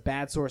or it's a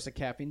bad source of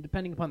caffeine,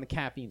 depending upon the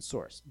caffeine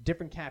source,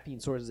 different caffeine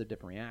sources have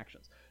different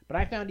reactions. But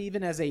I found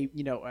even as a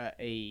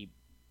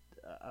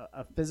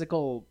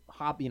physical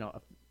hobby,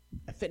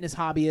 a fitness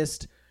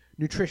hobbyist,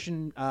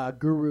 nutrition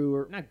guru,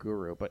 or not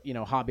guru, but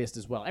hobbyist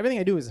as well. Everything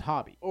I do is a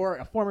hobby, or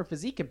a former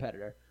physique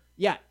competitor.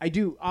 Yeah, I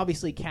do.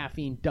 Obviously,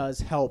 caffeine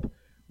does help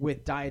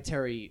with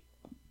dietary.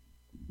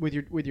 With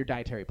your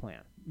dietary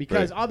plan,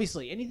 because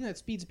obviously anything that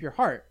speeds up your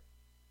heart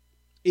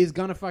is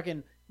gonna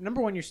fucking number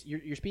one.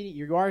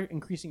 You are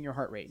increasing your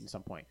heart rate at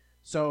some point,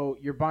 so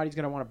your body's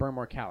gonna want to burn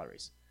more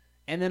calories,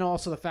 and then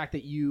also the fact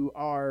that you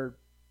are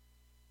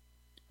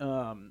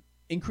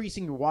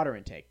increasing your water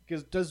intake.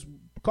 Because does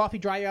coffee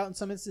dry you out in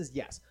some instances?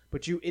 Yes,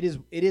 but it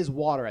is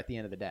water at the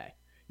end of the day.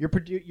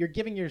 You're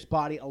giving your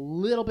body a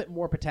little bit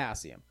more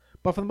potassium.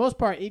 But for the most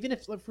part, even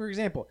if, for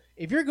example,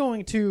 if you're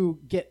going to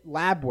get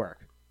lab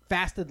work,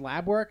 fasted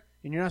lab work,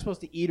 and you're not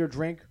supposed to eat or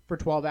drink for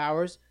 12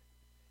 hours,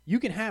 you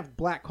can have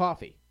black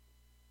coffee.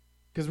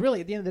 Because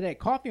really, at the end of the day,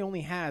 coffee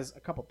only has a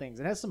couple things.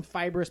 It has some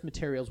fibrous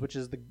materials, which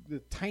is the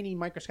tiny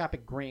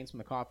microscopic grains from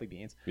the coffee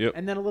beans,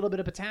 and then a little bit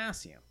of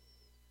potassium.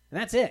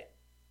 And that's it,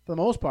 for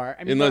the most part.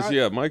 I mean, unless you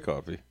have my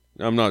coffee.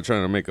 I'm not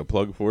trying to make a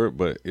plug for it,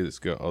 but it's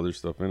got other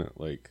stuff in it,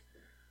 like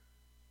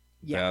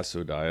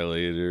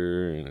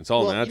vasodilator, and it's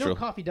all natural. You know,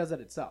 coffee does that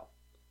itself.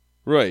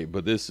 Right,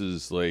 but this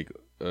is like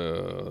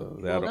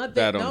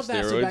that on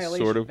steroids,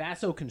 sort of.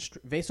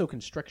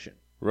 Vasoconstriction.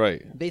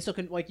 Right.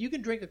 Like you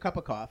can drink a cup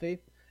of coffee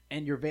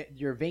and your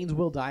veins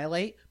will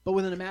dilate, but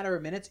within a matter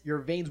of minutes, your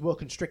veins will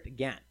constrict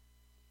again.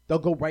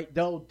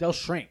 They'll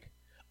shrink.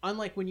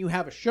 Unlike when you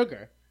have a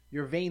sugar,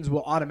 your veins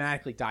will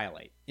automatically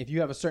dilate. If you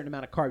have a certain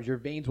amount of carbs, your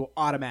veins will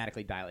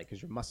automatically dilate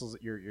because your muscles,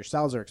 your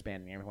cells are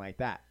expanding and everything like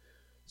that.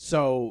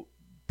 So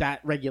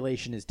that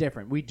regulation is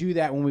different. We do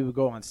that when we would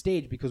go on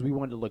stage because we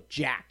wanted to look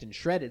jacked and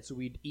shredded, so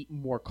we'd eat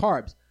more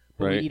carbs.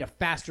 But we'd eat a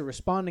faster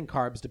responding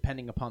carbs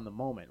depending upon the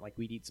moment. Like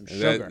we'd eat some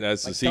sugar.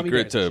 That's like the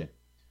secret to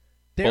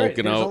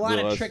bulking out. There's a lot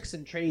of tricks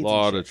and trades. A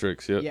lot of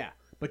tricks, Yeah.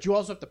 But you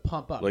also have to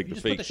pump up. Like the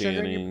fake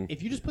tanning.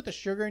 If you just put the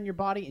sugar in your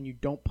body and you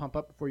don't pump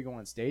up before you go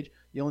on stage,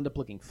 you'll end up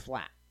looking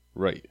flat.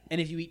 Right.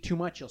 And if you eat too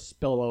much, you'll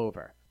spill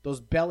over. Those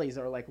bellies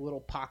are like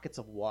little pockets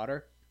of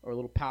water or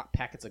little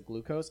packets of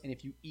glucose. And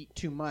if you eat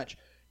too much,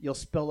 you'll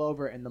spill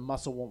over and the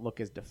muscle won't look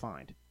as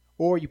defined.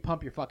 Or you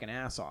pump your fucking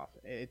ass off.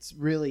 It's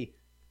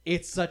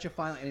such a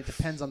fine line, and it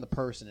depends on the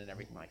person and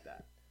everything like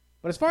that.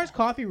 But as far as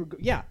coffee,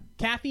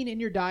 caffeine in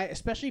your diet,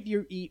 especially if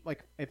you eat,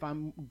 like if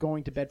I'm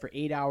going to bed for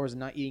 8 hours and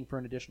not eating for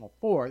an additional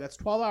 4, that's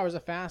 12 hours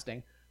of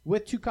fasting.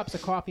 With 2 cups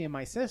of coffee in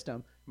my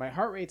system, my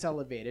heart rate's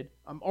elevated.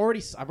 I've already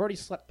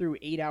slept through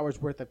 8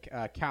 hours worth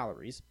of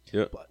calories,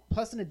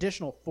 plus an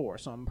additional 4,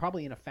 so I'm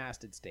probably in a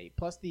fasted state.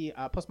 Plus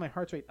my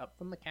heart rate up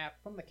from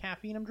the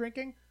caffeine I'm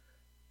drinking.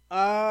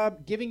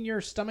 Giving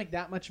your stomach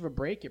that much of a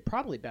break, you're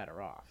probably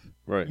better off.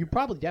 Right. You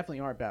probably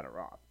definitely are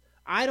better off.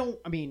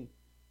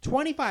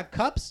 25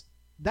 cups,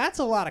 that's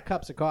a lot of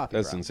cups of coffee.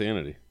 That's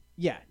insanity.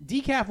 Yeah.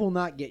 Decaf will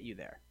not get you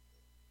there.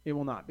 It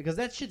will not, because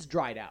that shit's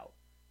dried out.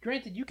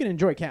 Granted, you can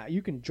enjoy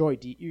you can enjoy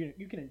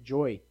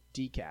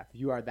decaf if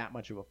you are that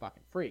much of a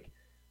fucking freak.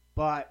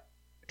 But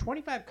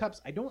 25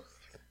 cups, was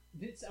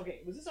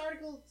this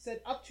article said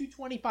up to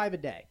 25 a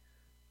day?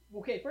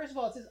 Okay, first of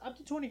all, it says up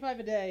to 25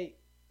 a day,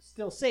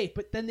 still safe,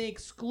 but then they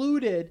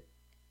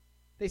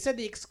said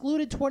they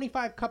excluded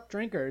 25 cup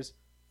drinkers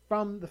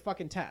from the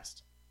fucking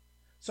test.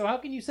 So how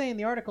can you say in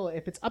the article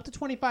if it's up to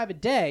 25 a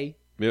day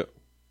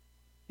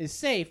is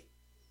safe,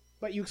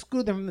 but you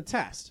exclude them from the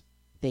test?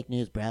 Fake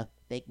news, bro.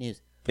 Fake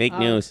news. Fake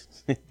news.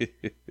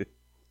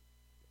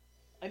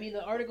 I mean,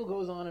 the article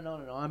goes on and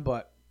on and on,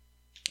 but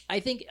I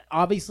think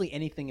obviously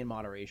anything in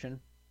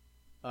moderation.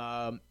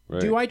 Right.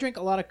 Do I drink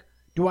a lot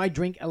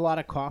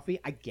of coffee?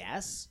 I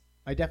guess.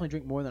 I definitely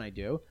drink more than I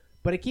do,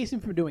 but it keeps me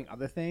from doing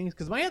other things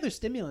because my other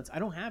stimulants, I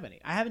don't have any.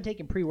 I haven't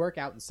taken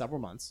pre-workout in several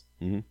months.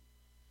 Mm-hmm.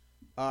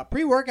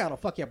 Pre-workout will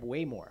fuck you up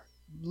way more.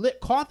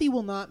 Coffee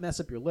will not mess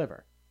up your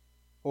liver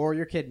or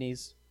your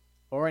kidneys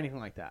or anything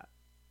like that.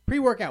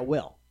 Pre-workout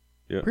will.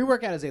 Yeah.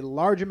 Pre-workout is a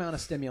large amount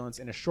of stimulants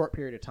in a short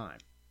period of time.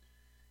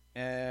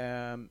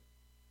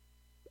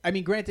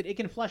 Granted, it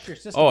can flush your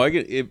system. Oh, I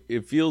get it.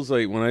 It feels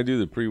like when I do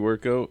the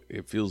pre-workout,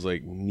 it feels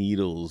like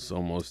needles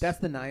almost. That's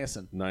the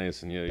niacin.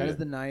 Niacin, yeah. That is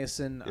the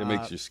niacin. It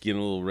makes your skin a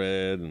little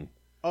red. And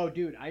oh,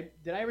 dude,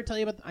 did I ever tell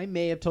you about? I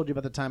may have told you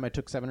about the time I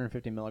took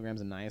 750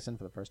 milligrams of niacin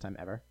for the first time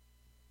ever.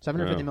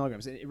 750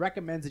 milligrams. It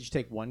recommends that you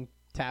take 1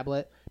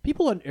 tablet.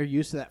 People are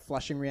used to that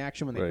flushing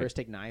reaction when they first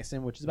take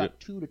niacin, which is about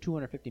 2 to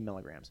 250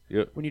 milligrams.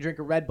 Yep. When you drink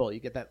a Red Bull,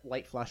 you get that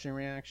light flushing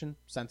reaction,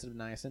 sensitive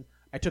to niacin.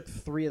 I took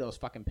 3 of those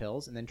fucking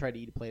pills and then tried to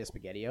eat a plate of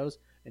SpaghettiOs.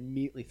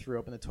 Immediately threw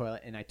up in the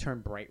toilet and I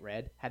turned bright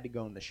red. Had to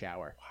go in the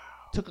shower.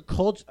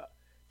 Wow.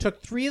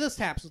 Took 3 of those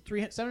taps with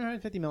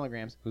 750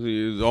 milligrams. It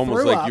was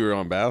almost like you were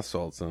on bath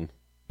salts then.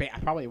 I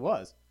probably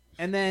was.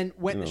 And then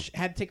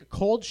had to take a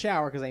cold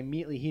shower because I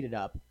immediately heated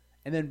up.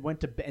 And then went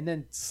to bed and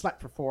then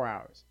slept for 4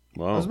 hours.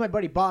 Wow. That was my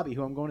buddy Bobby,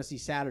 who I'm going to see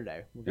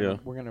Saturday. We're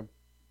gonna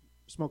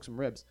smoke some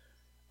ribs.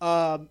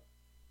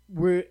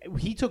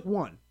 He took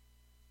 1.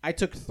 I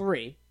took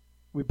 3.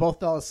 We both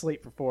fell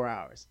asleep for 4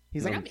 hours.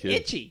 He's like, I'm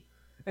itchy.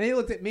 And he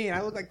looked at me, and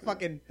I looked like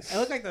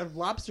the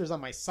lobsters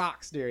on my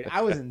socks, dude.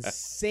 I was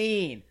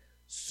insane.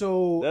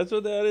 So that's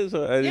what that is?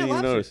 I didn't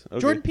even notice. Okay.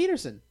 Jordan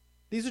Peterson.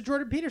 These are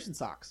Jordan Peterson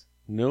socks.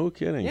 No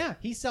kidding. Yeah,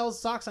 he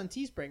sells socks on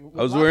Teespring.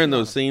 I was wearing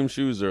those same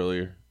shoes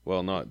earlier.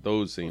 Well, not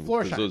those same,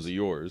 because those are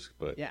yours.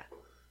 But yeah,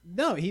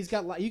 no, he's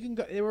got. You can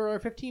go. They were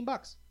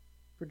 $15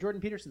 for Jordan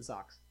Peterson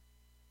socks.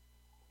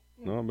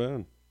 Not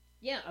bad.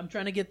 Yeah, I'm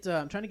trying to get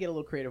a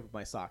little creative with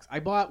my socks. I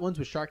bought ones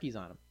with Sharkies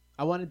on them.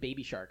 I wanted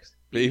baby sharks.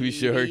 Baby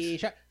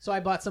sharks. So I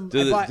bought some.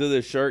 Do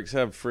the sharks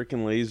have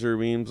freaking laser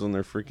beams on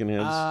their freaking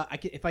heads?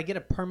 If I get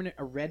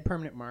a red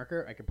permanent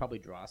marker, I could probably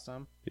draw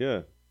some.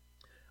 Yeah.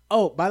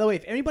 Oh, by the way,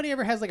 if anybody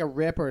ever has like a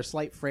rip or a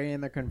slight fray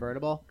in their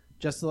convertible,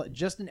 just an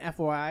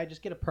FYI,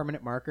 just get a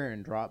permanent marker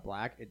and draw it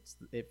black.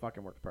 It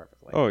fucking works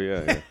perfectly. Oh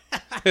yeah.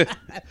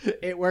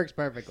 It works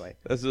perfectly.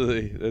 That's what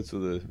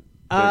the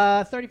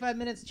 35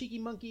 minutes, Cheeky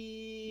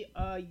Monkey.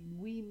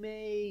 We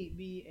may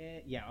be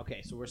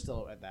okay, so we're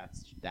still at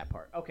that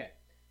part. Okay.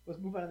 Let's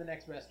move on to the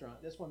next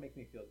restaurant. This one makes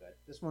me feel good.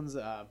 This one's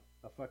a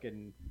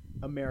fucking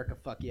America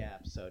fuck yeah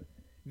episode.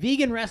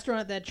 Vegan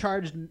restaurant that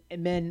charged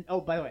men. Oh,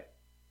 by the way,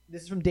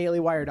 this is from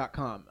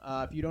DailyWire.com.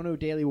 If you don't know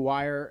Daily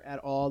Wire at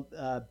all,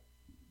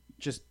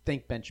 just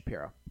think Ben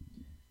Shapiro.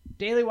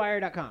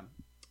 DailyWire.com.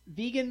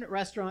 Vegan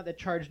restaurant that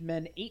charged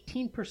men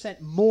 18%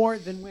 more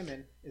than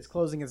women is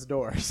closing its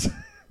doors.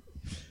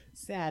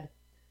 Sad.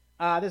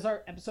 This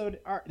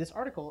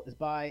article is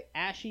by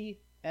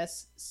Ashy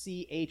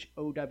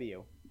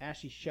SCHOW.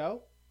 Ashy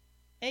Show.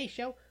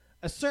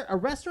 A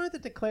restaurant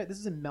that declared, this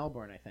is in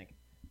Melbourne, I think.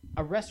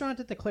 A restaurant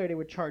that declared it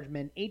would charge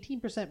men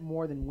 18%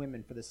 more than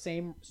women for the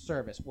same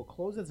service will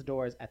close its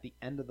doors at the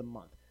end of the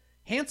month.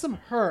 Handsome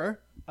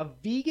Her, a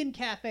vegan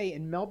cafe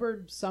in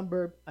Melbourne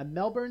suburb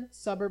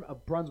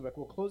of Brunswick,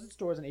 will close its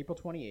doors on April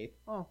 28th.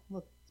 Oh,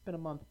 look, it's been a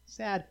month.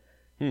 Sad.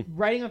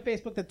 Writing on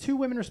Facebook that 2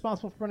 women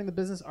responsible for running the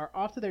business are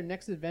off to their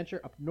next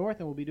adventure up north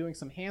and will be doing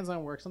some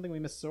hands-on work, something we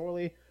miss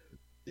sorely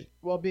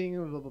while being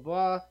blah, blah,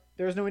 blah.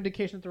 There is no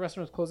indication that the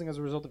restaurant is closing as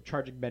a result of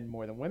charging men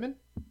more than women.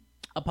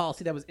 A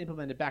policy that was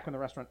implemented back when the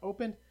restaurant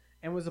opened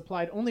and was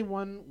applied only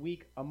 1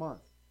 week a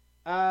month.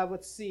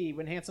 Let's see.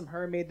 When Handsome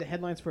Her made the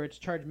headlines for its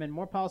charge men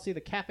more policy,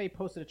 the cafe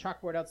posted a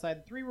chalkboard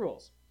outside 3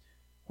 rules.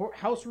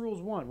 House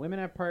rules 1, women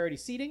have priority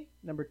seating.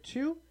 Number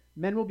 2,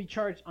 men will be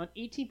charged on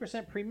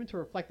 18% premium to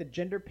reflect the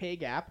gender pay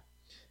gap,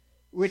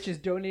 which is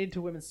donated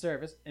to women's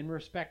service. And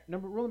rule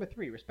number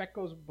 3, respect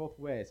goes both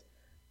ways.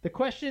 The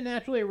question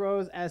naturally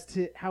arose as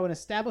to how an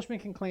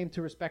establishment can claim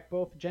to respect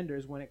both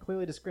genders when it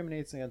clearly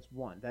discriminates against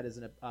one. That's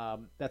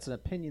an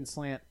opinion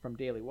slant from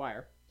Daily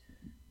Wire,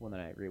 one that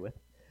I agree with.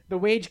 The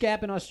wage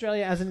gap in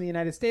Australia, as in the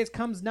United States,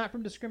 comes not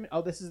from discrimination.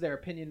 Oh, this is their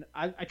opinion.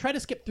 I try to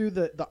skip through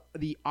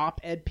the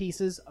op-ed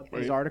pieces of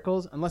these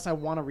articles unless I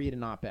want to read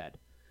an op-ed.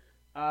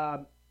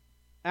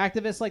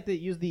 Activists like to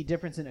use the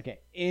difference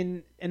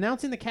in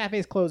announcing the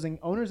cafe's closing,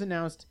 owners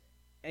announced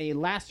a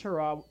last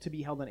hurrah to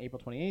be held on April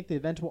 28th. The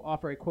event will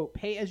offer a, quote,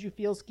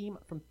 pay-as-you-feel scheme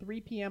from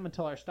 3 p.m.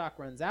 until our stock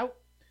runs out.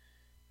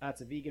 It's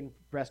a vegan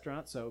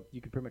restaurant, so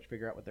you can pretty much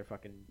figure out what they're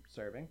fucking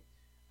serving.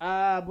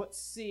 Let's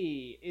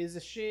see. In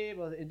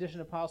addition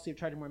to policy of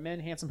charging more men,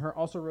 Handsome Her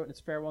also wrote in its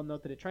farewell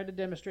note that it tried to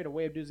demonstrate a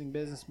way of doing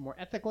business more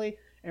ethically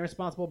and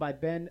responsible by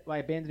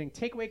abandoning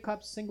takeaway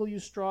cups,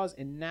 single-use straws,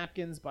 and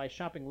napkins by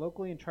shopping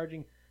locally and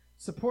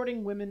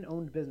supporting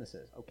women-owned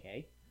businesses.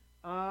 Okay.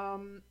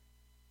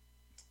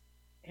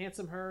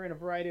 Handsome Her in a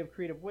variety of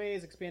creative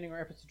ways, expanding our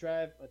efforts to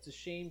drive. It's a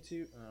shame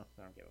to... Oh,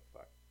 I don't give a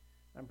fuck.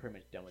 I'm pretty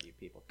much done with you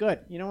people. Good.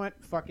 You know what?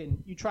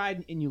 Fucking... You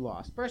tried and you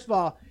lost. First of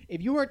all,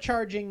 if you are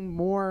charging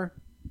more...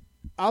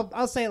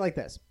 I'll say it like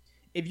this.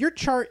 If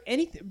you're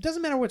anything... It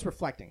doesn't matter what's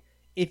reflecting.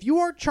 If you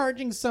are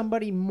charging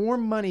somebody more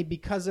money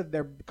because of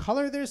their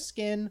color of their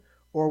skin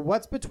or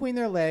what's between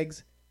their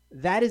legs,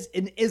 that is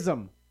an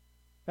ism.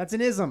 That's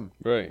an ism.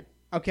 Right.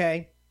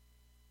 Okay?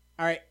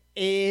 All right.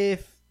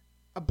 If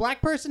a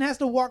black person has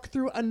to walk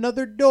through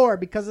another door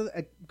because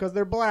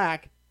they're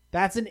black,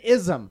 that's an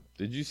ism.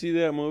 Did you see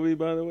that movie,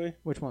 by the way?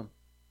 Which one?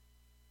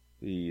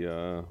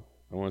 I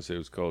want to say it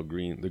was called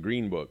The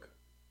Green Book.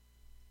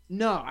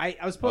 No, I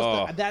was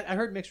supposed to. I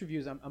heard mixed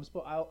reviews.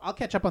 I'll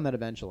catch up on that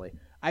eventually.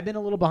 I've been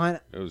a little behind.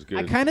 It was good.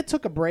 I kind of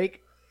took a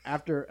break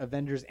after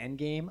Avengers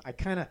Endgame.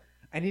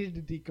 I needed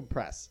to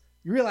decompress.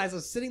 You realize I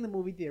was sitting in the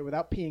movie theater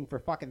without peeing for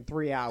fucking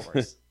 3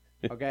 hours.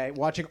 Okay,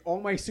 watching all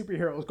my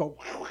superheroes go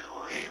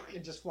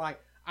and just fly.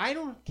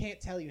 Can't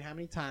tell you how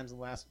many times in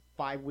the last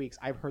 5 weeks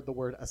I've heard the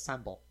word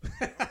assemble.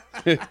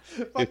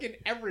 Fucking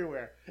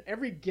everywhere.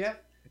 Every GIF.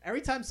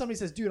 Every time somebody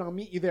says, dude, I'll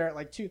meet you there at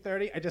like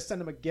 2:30, I just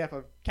send them a GIF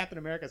of Captain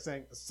America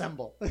saying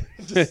assemble. I'm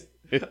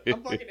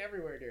fucking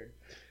everywhere, dude.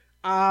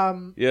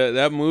 Yeah,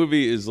 that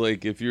movie is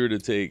like if you were to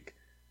take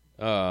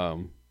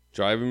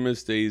Driving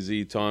Miss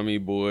Daisy, Tommy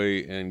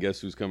Boy, and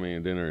Guess Who's Coming to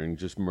Dinner and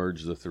just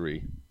merge the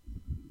 3.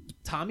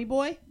 Tommy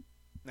Boy?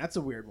 That's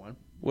a weird one.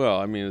 Well,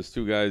 I mean, it's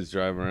 2 guys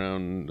driving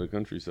around the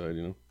countryside,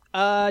 you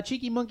know.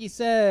 Cheeky Monkey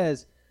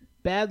says,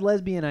 bad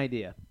lesbian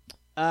idea.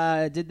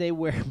 Did they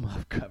wear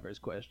muff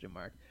covers? ?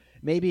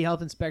 Maybe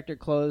health inspector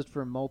closed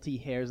for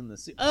multi-hairs in the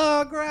suit.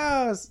 Oh,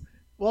 gross.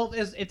 Well,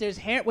 if there's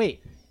hair,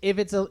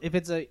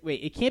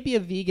 it can't be a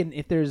vegan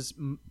if there's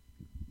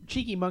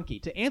Cheeky Monkey.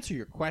 To answer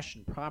your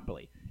question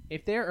properly,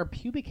 if there are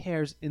pubic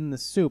hairs in the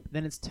soup,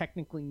 then it's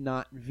technically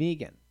not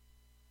vegan.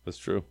 That's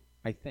true.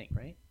 I think,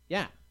 right?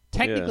 Yeah.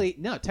 Technically,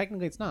 no.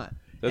 Technically, it's not.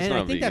 That's and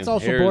not I think vegan. that's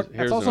also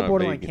Hairs are not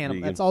borderline vegan.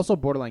 That's also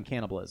borderline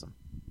cannibalism.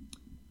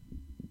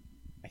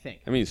 I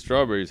think. I mean,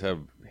 strawberries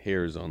have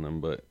hairs on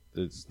them, but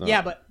it's not.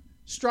 Yeah, but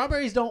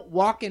Strawberries don't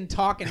walk and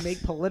talk and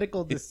make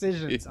political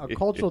decisions or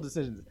cultural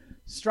decisions.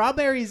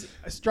 Strawberries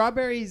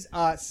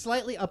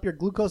slightly up your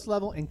glucose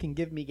level and can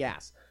give me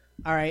gas.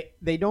 All right,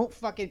 they don't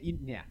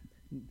fucking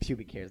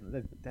pubic hairs.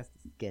 That's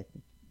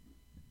disgusting.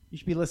 You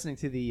should be listening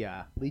to the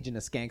Legion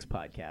of Skanks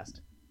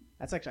podcast.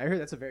 That's actually, I heard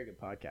that's a very good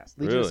podcast.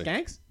 Legion of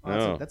Skanks? Oh,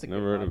 No, that's a good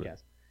never heard of podcast.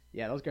 it.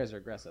 Yeah, those guys are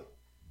aggressive.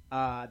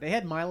 They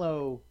had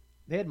Milo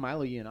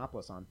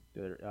Yiannopoulos on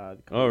a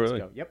couple weeks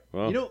really? ago. Yep.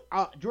 Wow. You know,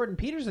 Jordan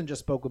Peterson just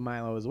spoke with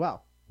Milo as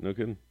well. No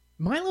kidding.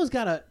 Milo's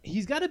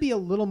he's got to be a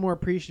little more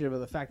appreciative of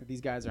the fact that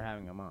these guys are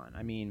having him on.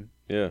 I mean,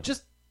 Yeah.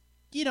 just,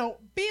 be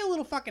a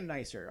little fucking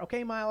nicer,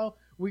 okay, Milo?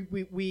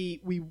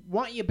 We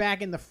want you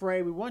back in the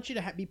fray. We want you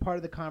to be part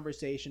of the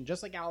conversation,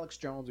 just like Alex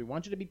Jones. We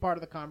want you to be part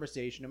of the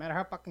conversation, no matter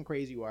how fucking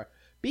crazy you are.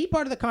 Be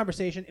part of the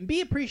conversation and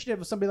be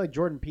appreciative of somebody like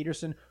Jordan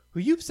Peterson,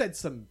 who you've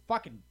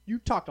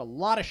talked a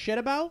lot of shit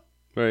about.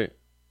 Right.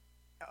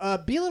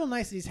 Be a little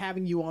nice that he's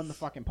having you on the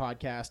fucking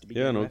podcast. To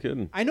begin Yeah, no with.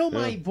 kidding. I know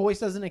my voice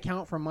doesn't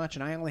account for much,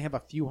 and I only have a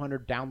few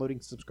hundred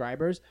downloading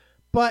subscribers.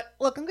 But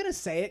look, I'm gonna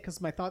say it because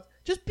my thoughts.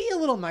 Just be a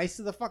little nice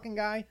to the fucking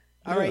guy.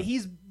 All right,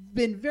 he's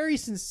been very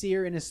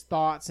sincere in his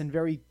thoughts and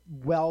very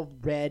well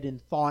read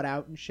and thought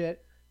out and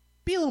shit.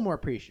 Be a little more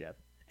appreciative,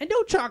 and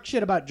don't talk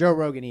shit about Joe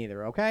Rogan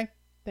either. Okay,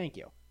 thank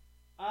you.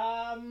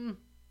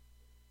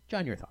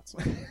 John, your thoughts?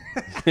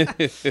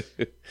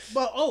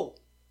 But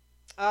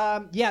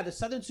the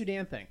Southern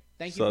Sudan thing.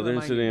 Thank you. Southern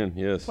for reminding me. Sudan,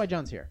 yes. That's why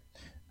John's here.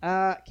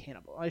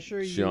 Cannibal. I'm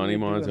sure you Johnny would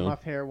do a Monotone.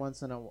 muff hair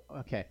once in a.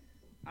 Okay,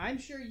 I'm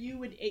sure you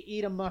would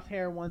eat a muff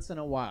hair once in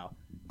a while.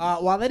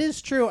 While that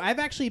is true, I've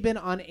actually been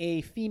on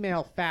a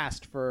female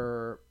fast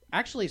for.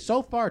 Actually,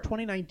 so far,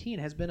 2019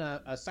 has been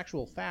a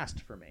sexual fast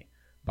for me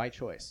by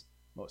choice,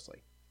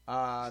 mostly.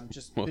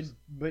 Just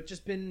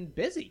been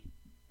busy,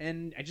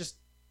 and I just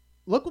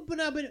look what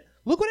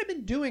I've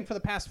been doing for the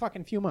past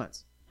fucking few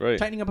months. Right.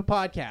 Tightening up a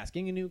podcast,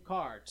 getting a new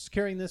car,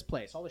 securing this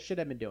place, all the shit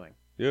I've been doing.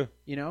 Yeah.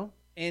 You know?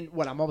 And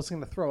what, I'm almost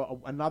going to throw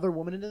another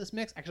woman into this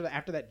mix? Actually,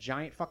 after that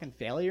giant fucking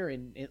failure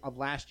of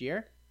last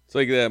year? It's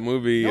like that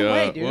movie. No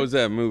way, dude. What was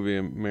that movie,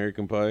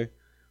 American Pie?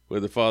 Where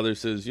the father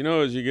says,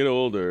 as you get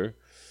older,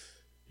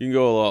 you can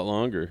go a lot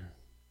longer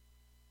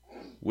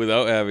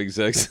without having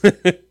sex.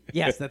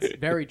 Yes, that's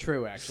very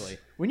true, actually.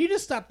 When you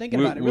just stop thinking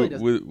about it, it really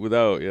does.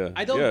 Without, yeah.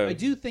 I don't. Yeah. I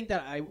do think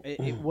that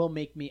it will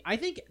make me. I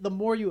think the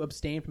more you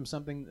abstain from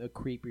something, the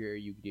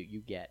creepier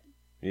you get.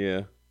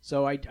 Yeah.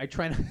 So I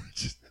try not.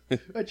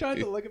 I try not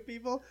to look at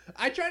people.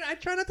 I try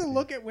not to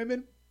look at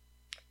women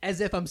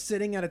as if I'm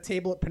sitting at a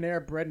table at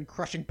Panera Bread and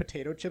crushing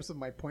potato chips with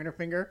my pointer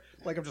finger,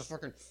 like I'm just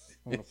fucking.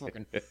 I'm gonna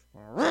fucking.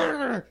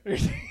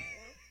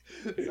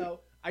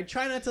 So I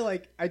try not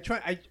to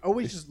I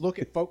always just look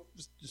at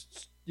folks.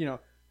 Just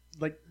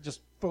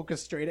just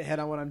focus straight ahead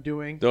on what I'm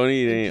doing. Don't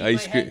eat any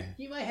ice cream.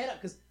 Keep my head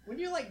up, because when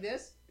you're like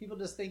this, people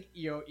just think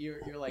you're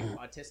like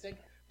autistic.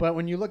 But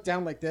when you look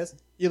down like this,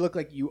 you look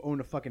like you own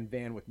a fucking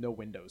van with no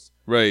windows.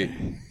 Right.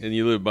 And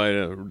you live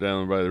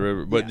down by the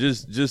river. But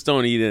just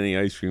don't eat any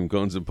ice cream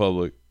cones in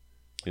public.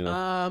 There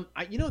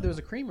was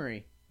a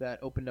creamery that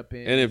opened up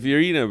in. And if you're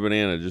eating a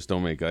banana, just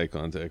don't make eye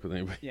contact with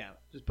anybody. Yeah,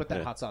 just put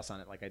that hot sauce on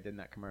it like I did in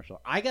that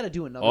commercial. I got to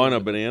do another On one. a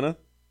banana?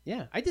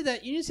 Yeah, I did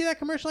that. You didn't see that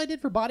commercial I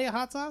did for Body of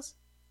Hot Sauce?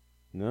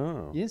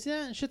 No. You didn't see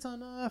that? Shit's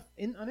on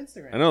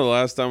Instagram. I know the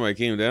last time I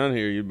came down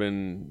here, you've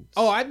been...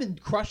 Oh, I've been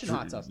crushing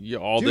hot sauce.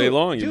 All day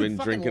long, you've been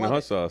fucking drinking love hot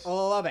it. sauce.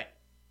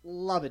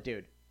 Love it,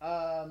 dude.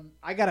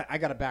 I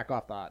gotta back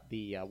off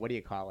the what do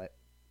you call it?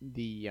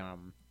 The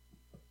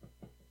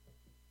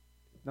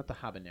not the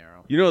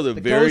habanero. The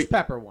very ghost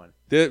pepper one.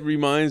 That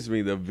reminds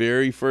me, the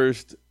very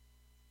first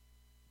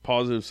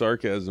positive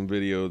sarcasm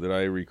video that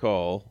I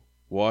recall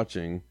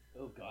watching.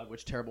 Oh God,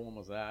 which terrible one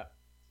was that?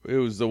 It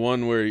was the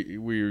one where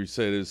we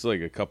said it's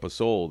like a cup of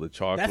soul, the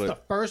chocolate. That's the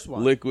first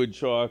one. Liquid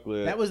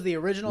chocolate. That was the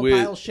original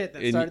pile of shit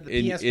that started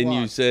the PS And blog.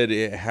 you said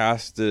it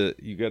has to.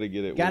 You got to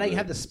get it. Gotta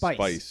have the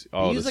spice.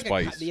 Oh, the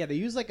spice. They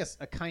use like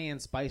a cayenne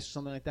spice or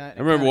something like that.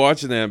 I remember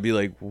watching that and be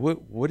like,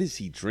 "What is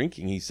he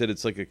drinking?" He said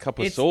it's like a cup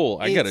of soul.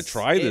 I got to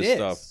try this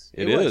stuff.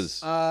 It is.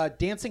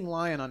 Dancing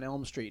Lion on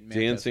Elm Street.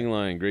 Dancing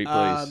Lion, great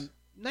place.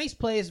 Nice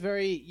place.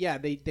 Very. Yeah,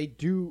 they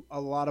do a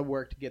lot of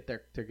work to get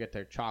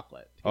their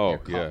chocolate. Their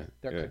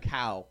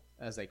cacao,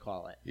 as they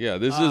call it. Yeah,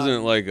 this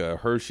isn't like a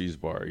Hershey's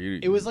bar.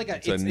 It was like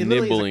it's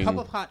nibbling. literally a cup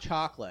of hot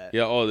chocolate.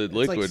 Yeah, the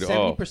liquid. It's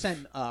like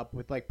 70% up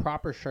with like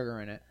proper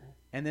sugar in it,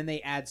 and then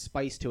they add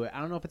spice to it. I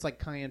don't know if it's like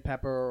cayenne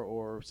pepper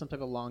or some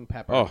type of long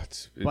pepper. Oh,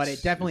 but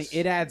it definitely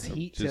adds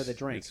heat to the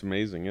drink. It's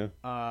amazing,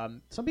 yeah.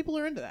 Some people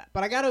are into that,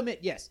 but I got to admit,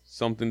 yes,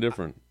 something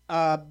different.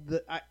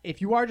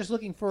 If you are just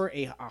looking for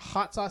a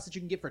hot sauce that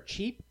you can get for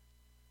cheap,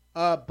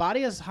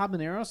 Badia's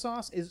habanero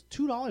sauce is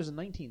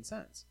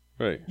 $2.19.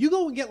 Right. You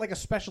go and get like a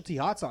specialty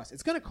hot sauce.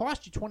 It's going to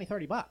cost you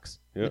 $20-$30. Yep.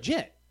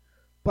 Legit.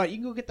 But you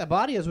can go get the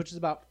Badia's, which is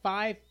about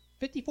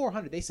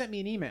 $5,400. They sent me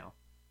an email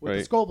with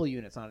the Scoville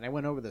units on it. I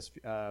went over this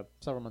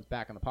several months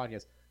back on the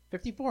podcast.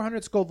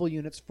 5,400 Scoville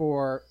units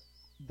for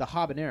the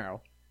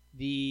habanero.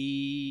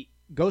 The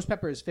ghost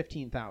pepper is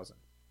 15,000.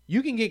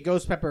 You can get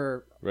ghost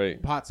pepper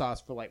Right. hot sauce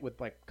for with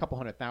a couple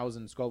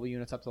 100,000 Scoville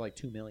units up to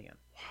 2 million.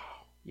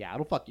 Wow. Yeah,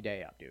 it'll fuck your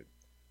day up, dude.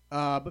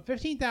 But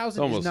 15,000 It's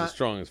almost is not as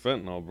strong as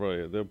fentanyl,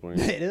 probably at that point.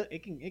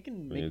 it can I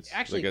mean, make, it's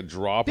actually like a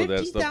drop of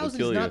that stuff will 15,000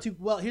 kill is you. not too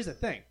well. Here's the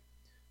thing.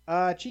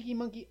 Cheeky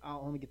Monkey.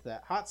 Oh, let me get to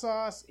that. Hot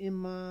sauce in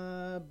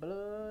my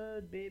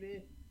blood,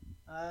 baby.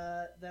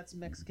 That's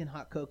Mexican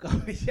hot cocoa.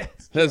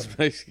 Yes. That's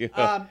Mexican.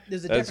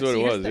 There's a That's difference. what it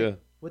Here's was. the thing. Yeah.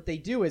 What they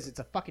do is it's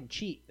a fucking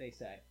cheat. They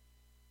say.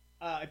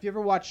 If you ever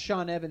watch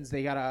Sean Evans,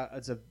 they got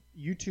it's a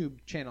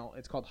YouTube channel.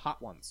 It's called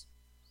Hot Ones,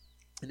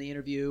 and they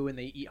interview and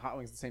they eat hot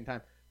wings at the same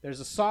time.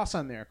 There's a sauce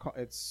on there.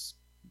 It's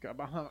got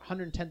about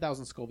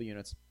 110,000 Scoville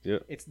units. Yeah.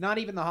 It's not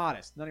even the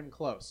hottest, not even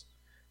close.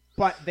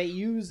 But they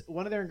use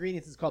one of their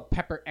ingredients is called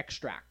pepper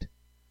extract.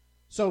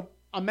 So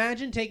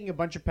imagine taking a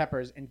bunch of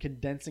peppers and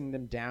condensing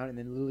them down, and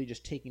then literally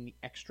just taking the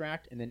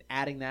extract and then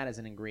adding that as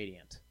an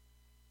ingredient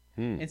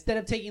instead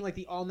of taking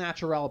the all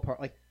natural part.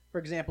 For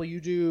example, you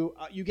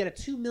get a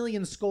 2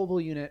 million Scoville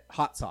unit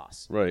hot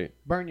sauce. Right.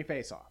 Burn your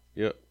face off.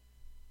 Yep.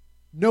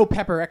 No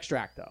pepper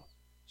extract though.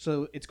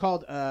 So it's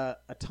called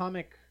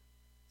atomic,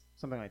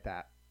 something like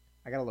that.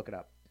 I gotta look it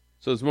up.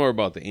 So it's more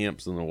about the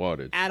amps than the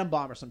wattage. Atom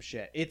bomb or some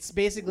shit. It's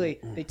basically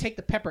they take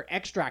the pepper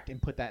extract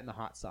and put that in the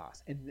hot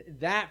sauce, and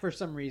that for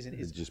some reason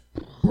is It's just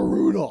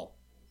brutal,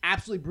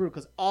 absolutely brutal,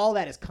 because all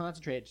that is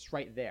concentrated just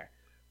right there.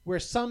 Where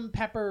some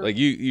pepper,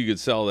 you could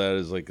sell that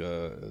as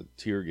a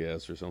tear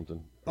gas or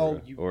something. Or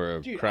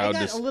a dude, crowd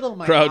I got a little in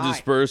my crowd eye.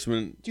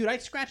 disbursement. Dude, I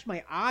scratched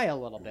my eye a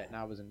little bit, and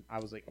I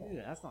was like,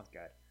 ew, that's not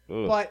good.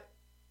 Ugh. But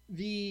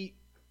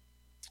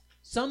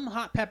some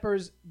hot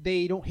peppers,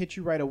 they don't hit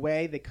you right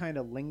away. They kind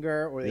of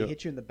linger, or they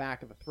hit you in the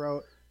back of the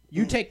throat.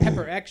 You take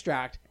pepper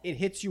extract, it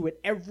hits you at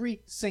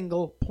every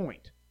single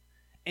point.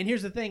 And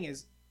here's the thing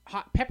is,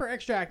 hot pepper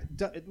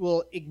extract it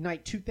will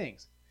ignite two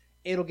things.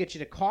 It'll get you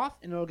to cough,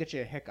 and it'll get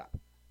you a hiccup.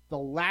 The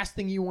last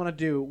thing you want to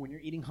do when you're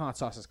eating hot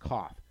sauce is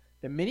cough.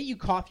 The minute you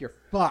cough, you're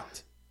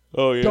fucked.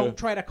 Oh yeah. Don't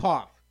try to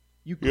cough.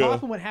 You cough, Yeah.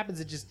 and what happens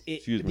is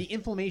Excuse me. the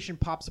inflammation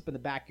pops up in the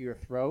back of your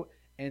throat,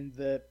 and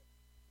the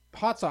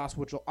hot sauce,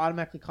 which will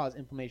automatically cause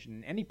inflammation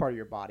in any part of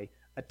your body,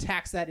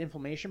 attacks that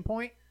inflammation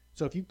point.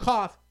 So if you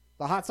cough,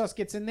 the hot sauce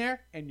gets in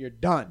there, and you're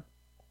done.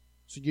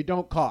 So you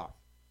don't cough.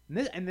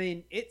 And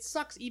then it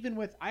sucks even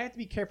with... I have to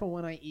be careful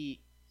when I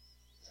eat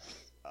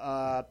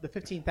the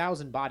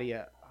 15,000 body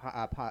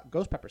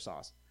ghost pepper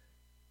sauce.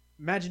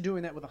 Imagine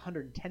doing that with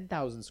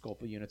 110,000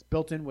 Scoville units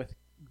built in with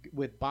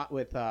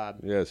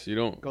yes, you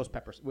don't ghost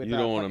peppers. you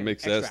don't want to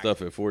mix that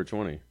stuff at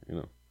 420.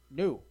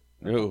 No.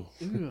 No.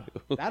 Ugh,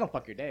 that'll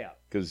fuck your day up.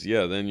 Because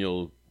then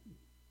you'll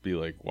be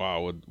like,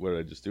 wow, what did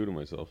I just do to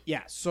myself?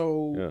 Yeah.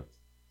 So. Yeah.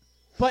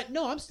 But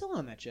no, I'm still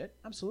on that shit.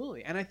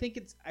 Absolutely, and I think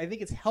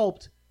it's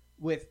helped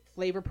with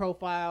flavor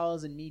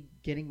profiles and me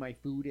getting my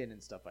food in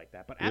and stuff like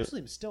that. But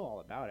absolutely, I'm still all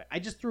about it. I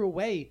just threw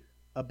away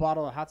a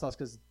bottle of hot sauce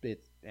because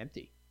it's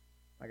empty.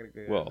 I gotta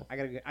go.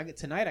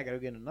 Tonight. I gotta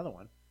get another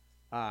one.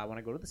 When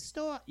I go to the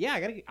store,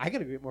 I gotta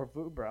get more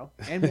food, bro,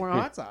 and more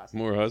hot sauce.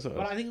 More hot sauce.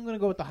 But I think I'm gonna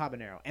go with the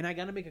habanero, and I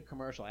gotta make a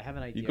commercial. I have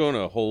an idea. You going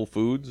to Whole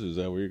Foods? Is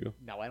that where you go?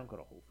 No, I don't go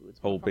to Whole Foods.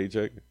 Whole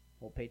Paycheck?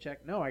 Whole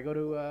Paycheck? No, I go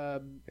to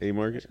A I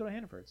Market? just go to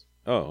Hannaford's.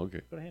 Oh,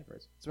 okay. Go to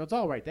Hannaford's. So it's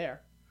all right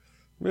there.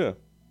 Yeah.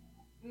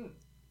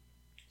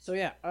 So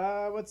yeah,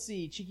 let's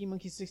see. Cheeky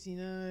Monkey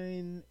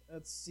 69.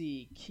 Let's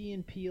see. Key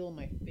and Peele,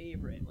 my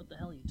favorite. What the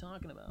hell are you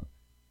talking about?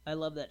 I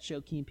love that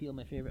show. Key and Peele,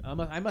 my favorite.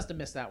 I must have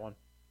missed that one.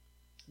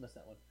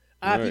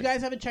 If you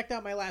guys haven't checked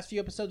out my last few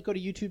episodes, go to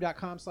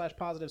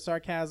youtube.com/positive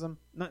sarcasm.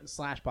 Not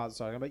 /positive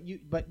sarcasm,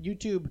 but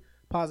YouTube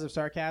positive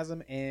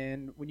sarcasm.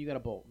 And when you got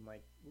a bolt,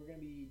 we're gonna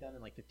be done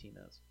in 15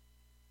 minutes.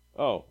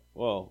 Oh,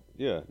 well,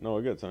 yeah. No,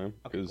 I got time.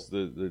 Okay, Because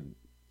cool. the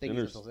Thank you,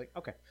 dinner's Central Six.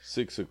 Okay.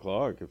 6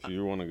 o'clock if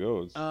you want to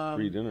go. It's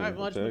free dinner. All right,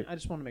 well, We'll I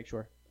just want to make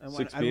sure.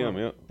 6 p.m.,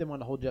 yeah. Didn't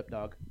want to hold you up,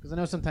 dog, because I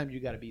know sometimes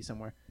you got to be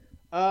somewhere.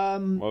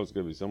 Well, it's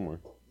going to be somewhere.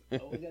 We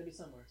got to be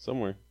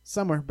somewhere.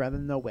 Somewhere. Rather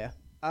than nowhere.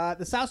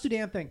 The South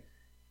Sudan thing.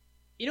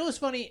 You know what's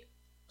funny?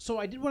 So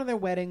I did one of their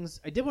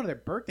weddings. I did one of their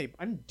birthday.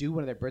 I didn't do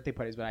one of their birthday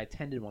parties, but I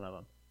attended one of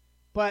them.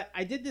 But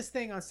I did this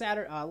thing on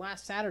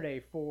last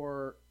Saturday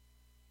for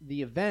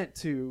the event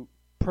to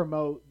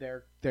promote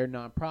their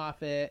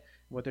nonprofit,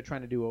 what they're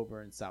trying to do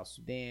over in South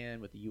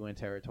Sudan with the UN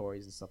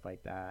territories and stuff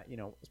like that.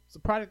 It's a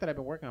project that I've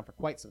been working on for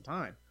quite some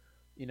time.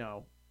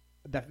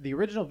 The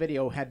original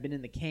video had been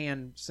in the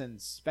can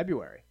since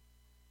February,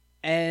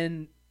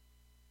 and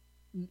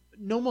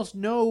almost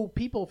no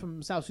people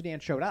from South Sudan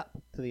showed up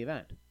to the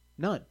event.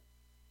 None.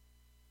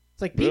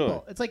 It's like people.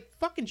 Really? It's like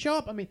fucking show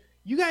up. I mean,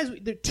 you guys.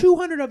 There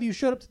 200 of you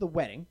showed up to the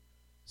wedding.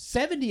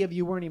 70 of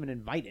you weren't even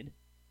invited,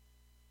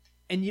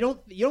 and you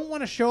don't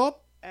want to show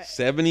up.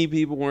 70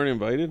 people weren't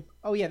invited?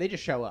 Oh yeah, they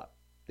just show up.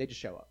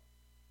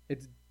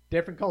 It's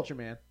different culture,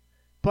 man.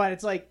 But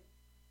it's like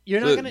you're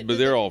not gonna. But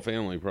they're all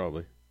family,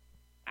 probably.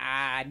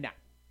 No.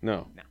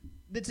 No.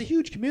 It's a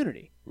huge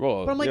community.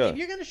 Well, But I'm like, yeah. if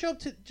you're gonna show up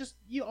to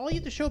all you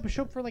have to show up is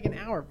show up for an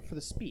hour for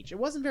the speech. It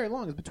wasn't very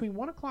long. It was between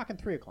 1 o'clock and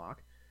 3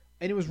 o'clock,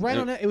 and it was right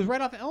on. It was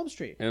right off of Elm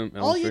Street. Elm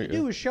all you Street, had to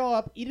do was show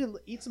up,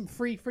 eat some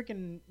free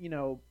freaking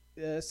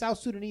South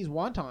Sudanese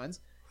wontons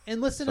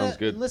and listen Sounds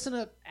good.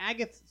 to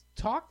Agath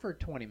talk for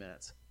 20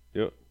 minutes.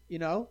 Yep. You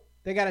know,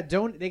 they got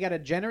a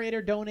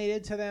generator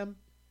donated to them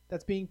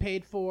that's being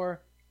paid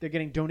for. They're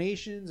getting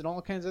donations and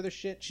all kinds of other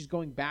shit. She's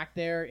going back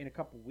there in a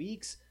couple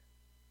weeks,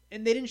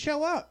 and they didn't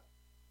show up.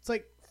 It's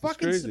like,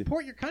 fucking crazy.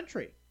 support your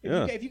country.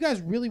 Yeah. If you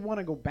guys really want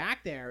to go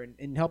back there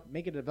and help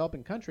make it a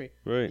developing country,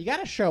 Right. you got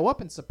to show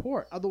up and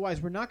support.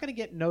 Otherwise, we're not going to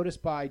get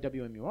noticed by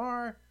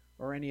WMUR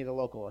or any of the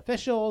local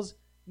officials.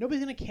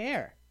 Nobody's going to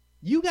care.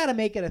 You got to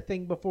make it a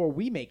thing before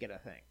we make it a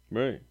thing.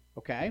 Right.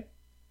 Okay?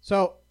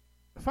 So,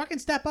 fucking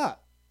step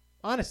up.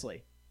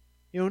 Honestly.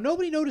 You know,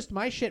 nobody noticed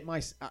my shit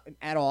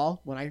at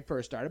all when I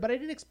first started, but I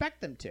didn't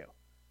expect them to.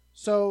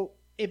 So,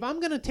 if I'm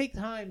going to take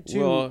time to...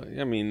 Well,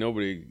 I mean,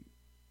 nobody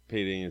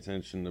paid any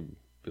attention to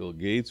Bill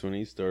Gates when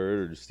he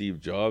started, or Steve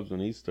Jobs when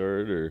he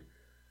started,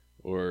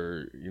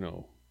 or you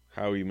know,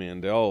 Howie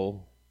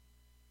Mandel.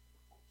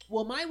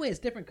 Well, my way is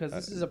different because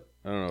this is a...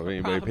 I don't know if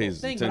anybody profitable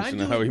pays thing, but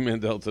attention I'm to Howie doing-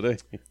 Mandel today.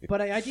 But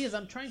the idea is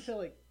I'm trying to,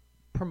 like,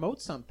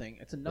 promote something.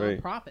 It's a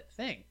non-profit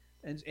thing.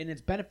 And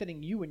it's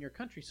benefiting you and your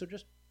country, so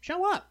just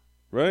show up.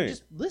 Right.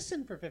 Just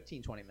listen for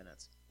 15, 20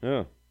 minutes.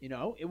 Yeah. You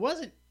know, it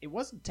wasn't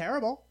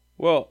terrible.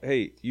 Well,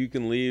 hey, you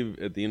can leave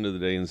at the end of the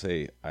day and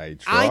say, I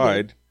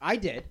tried, I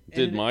did.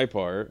 did And- my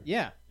part,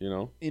 Yeah. you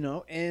know? You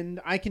know,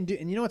 and I can do,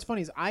 and you know what's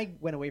funny is I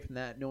went away from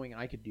that knowing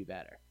I could do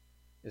better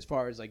as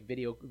far as like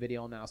video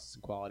analysis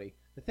and quality.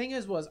 The thing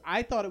was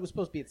I thought it was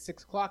supposed to be at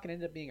 6 o'clock and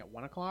ended up being at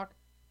 1 o'clock,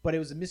 but it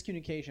was a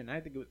miscommunication.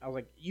 I was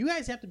like, you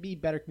guys have to be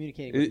better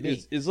communicating with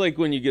me. It's like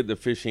when you get the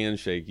fish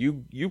handshake.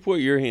 You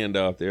put your hand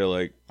out there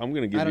like, I'm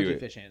going to give I don't you do it.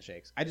 fish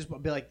handshakes. I just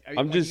be like,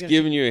 I'm just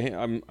giving you a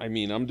hand.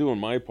 I'm doing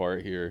my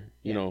part here.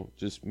 You Yeah. know,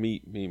 just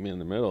meet me in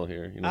the middle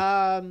here. You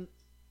know?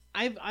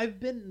 I've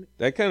been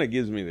That kind of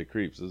gives me the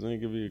creeps, doesn't it?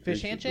 Give you the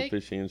fish creeps, handshake. The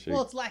fish handshake.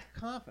 Well, it's lack of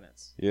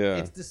confidence. Yeah.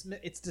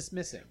 It's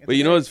dismissing. But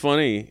you know what's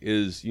funny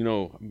is, you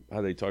know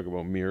how they talk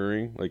about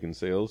mirroring, like in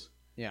sales.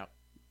 Yeah.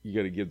 You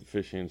got to give the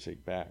fish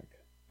handshake back,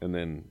 and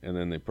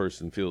then the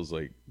person feels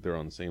like they're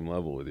on the same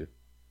level with you.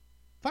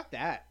 Fuck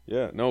that.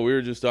 Yeah. No, we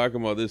were just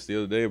talking about this the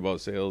other day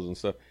about sales and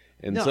stuff.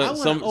 And No, I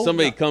wanna open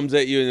somebody up. comes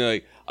at you and they're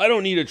like, I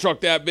don't need a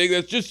truck that big.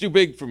 That's just too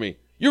big for me.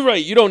 You're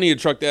right. You don't need a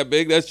truck that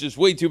big. That's just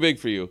way too big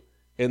for you.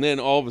 And then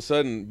all of a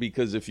sudden,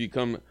 because if you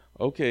come,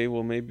 okay,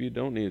 well, maybe you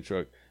don't need a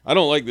truck. I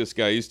don't like this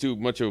guy. He's too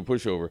much of a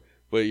pushover.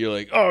 But you're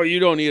like, oh, you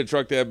don't need a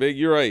truck that big.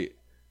 You're right.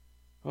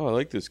 Oh, I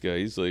like this guy.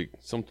 He's like,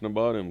 something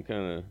about him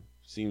kind of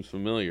seems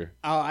familiar.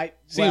 Oh,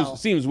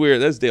 Seems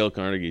weird. That's Dale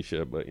Carnegie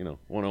shit, but, you know,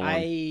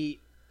 101.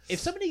 If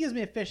somebody gives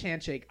me a fish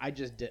handshake, I'm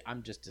just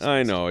dismissed.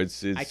 I know.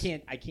 It's I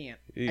can't. I just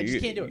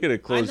you can't do it. gotta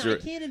close I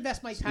can't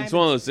invest my time. It's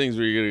one of those things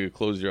where you gotta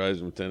close your eyes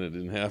and pretend it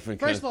didn't happen.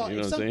 First of all, you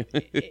know if what I'm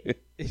saying?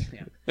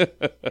 yeah.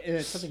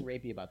 There's something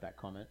rapey about that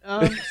comment.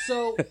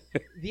 So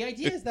the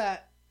idea is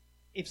that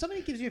if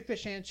somebody gives you a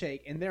fish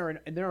handshake and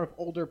they're of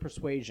older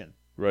persuasion,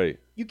 Right.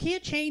 you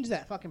can't change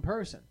that fucking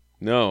person.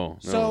 No.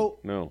 So-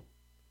 no.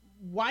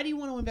 Why do you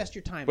want to invest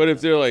your time? But with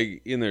if them? they're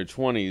like in their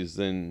 20s,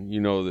 then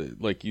you know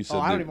that, like you said,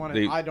 I don't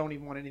they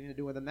even want anything to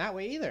do with them that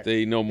way either.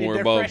 they know more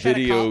They're about fresh out of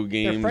video They're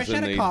games fresh than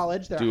out of they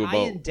college. They're do high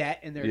about. in debt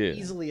and they're Yeah.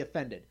 easily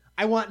offended.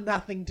 I want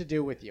nothing to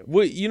do with you.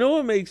 What you know?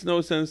 What makes no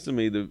sense to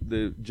me?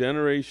 The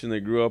generation that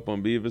grew up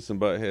on Beavis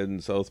and Butthead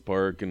and South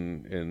Park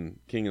and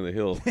King of the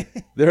Hill,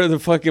 they're the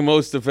fucking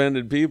most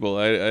offended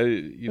people.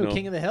 You know,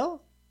 King of the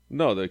Hill?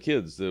 no, the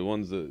kids, the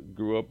ones that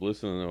grew up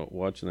listening to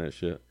watching that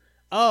shit.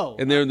 Oh,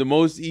 And they're the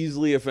most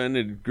easily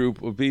offended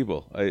group of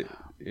people. I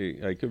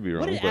could be wrong.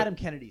 what did but Adam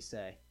Kennedy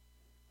say?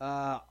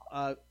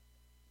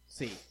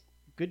 See,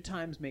 good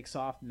times make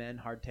soft men,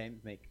 hard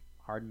times make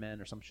hard men,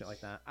 or some shit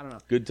like that. I don't know.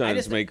 Good I times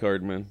just- make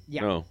hard men.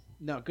 Yeah.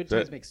 No. Good That-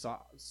 times make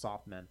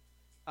soft men.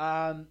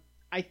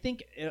 I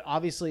think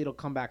obviously it'll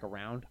come back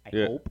around. I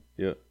Yeah. hope.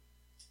 Yeah.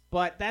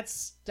 But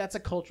that's a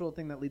cultural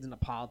thing that leads into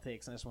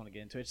politics, and I just want to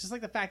get into it. It's just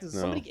like the fact is,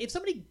 No. if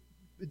somebody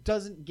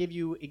doesn't give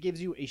you, it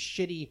gives you a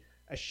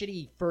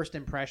shitty first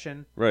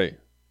impression. Right.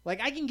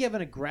 Like I can give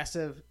an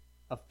aggressive,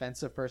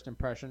 offensive first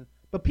impression,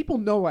 but people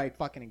know I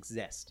fucking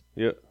exist.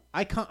 Yeah.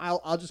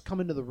 I'll just come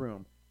into the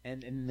room,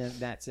 and then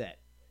that's it.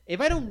 If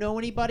I don't know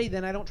anybody,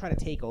 then I don't try to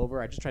take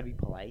over. I just try to be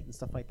polite and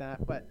stuff like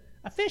that. But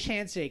a fish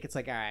handshake, it's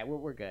like, all right,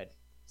 we're good.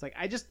 It's like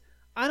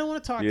I don't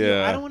want to talk to you.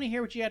 Yeah. I don't want to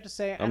hear what you have to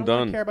say. I don't want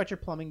done. to care about your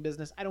plumbing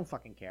business. I don't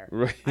fucking care.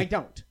 Right. I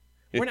don't.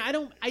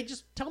 I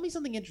just tell me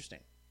something interesting.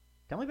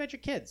 Tell me about your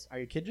kids. Are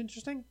your kids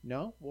interesting?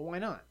 No? Well, why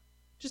not?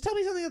 Just tell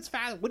me something that's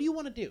fast. What do you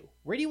want to do?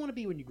 Where do you want to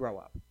be when you grow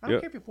up? I don't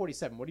Yep. care if you're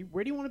 47.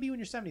 Where do you want to be when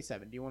you're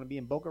 77? Do you want to be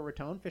in Boca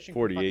Raton fishing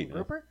 48 for fucking now.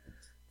 grouper?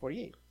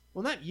 48.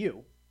 Well, not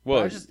you.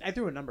 Well, I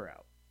threw a number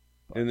out.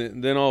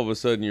 and then all of a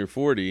sudden you're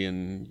 40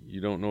 and you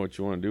don't know what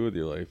you want to do with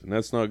your life, and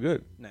that's not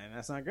good. Nah,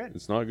 that's not good.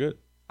 It's not good.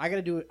 I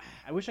gotta do it.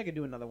 I wish I could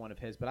do another one of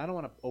his, but I don't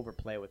want to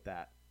overplay with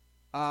that.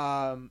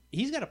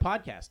 He's got a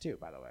podcast too,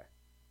 by the way.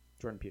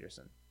 Jordan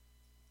Peterson.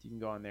 You can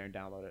go on there and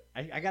download it.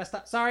 I gotta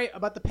stop. Sorry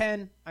about the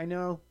pen. I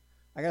know.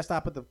 I gotta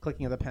stop with the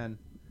clicking of the pen.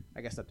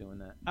 I gotta stop doing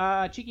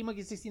that. Cheeky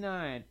Monkey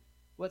 69.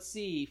 Let's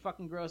see.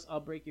 Fucking gross. I'll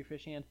break your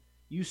fish hand.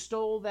 You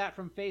stole that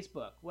from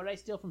Facebook. What did I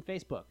steal from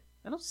Facebook?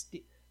 I don't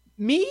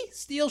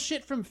steal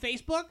shit from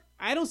Facebook?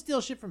 I don't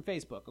steal shit from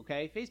Facebook,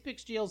 okay? Facebook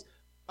steals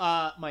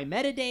my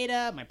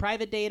metadata, my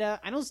private data.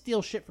 I don't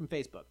steal shit from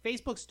Facebook.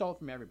 Facebook stole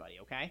from everybody,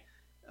 okay?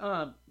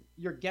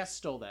 Your guest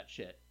stole that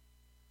shit.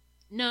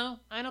 No,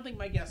 I don't think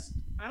my guest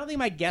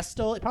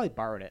stole it. He probably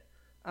borrowed it.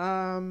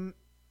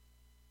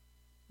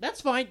 That's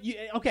fine.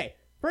 Okay,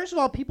 first of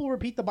all, people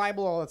repeat the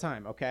Bible all the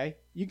time, okay?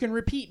 You can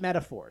repeat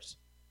metaphors.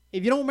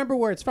 If you don't remember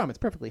where it's from, it's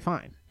perfectly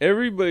fine.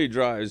 Everybody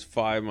drives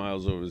 5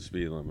 miles over the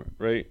speed limit,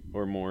 right?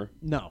 Or more.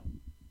 No.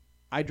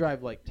 I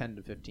drive like 10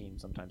 to 15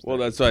 sometimes. Well,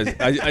 that's why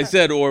I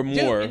said or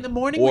more. Dude, in the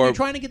morning when you're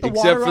trying to get the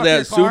water except for off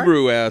that your car,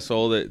 Subaru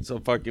asshole that's a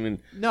fucking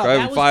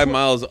driving 5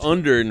 miles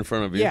under in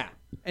front of you. Yeah.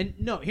 And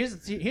no,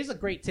 here's a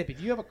great tip.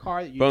 If you have a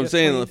car that you But I'm just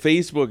saying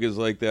cleaned, Facebook is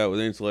like that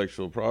with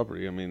intellectual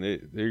property. I mean,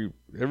 they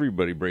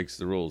everybody breaks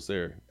the rules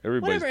there.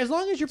 whatever, as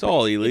long as you're it's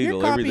all illegal.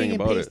 If you're Everything copying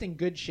and about pasting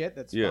good shit,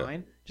 that's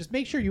fine. Just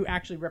make sure you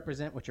actually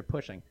represent what you're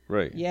pushing.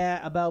 Right. Yeah,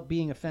 about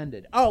being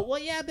offended. Oh, well,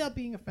 yeah, about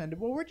being offended.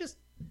 Well,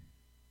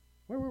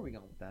 where were we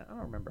going with that? I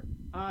don't remember.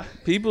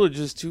 People are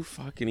just too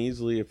fucking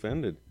easily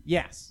offended.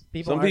 Yes.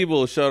 Some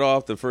people shut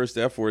off the first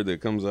F word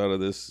that comes out of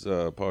this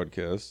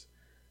podcast.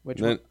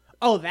 Which one?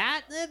 Oh,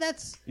 that's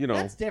that's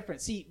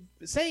different. See,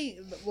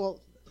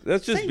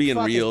 that's just being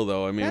fucking, real,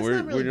 though. I mean,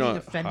 we're not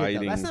offended,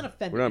 hiding. though. That's not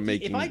offended. We're not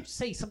making. If I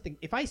say something,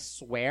 if I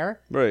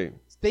swear, right?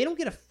 They don't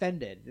get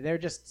offended. They're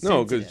just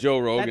no, because Joe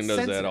Rogan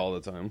does that all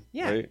the time.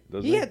 Yeah, right?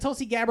 He had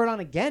Tulsi Gabbard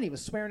on again. He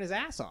was swearing his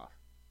ass off.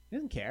 He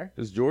doesn't care.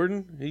 Is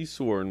Jordan? He's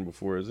sworn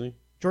before, is he?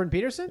 Jordan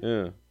Peterson?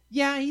 Yeah.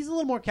 Yeah, he's a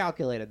little more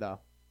calculated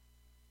though.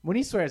 When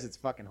he swears, it's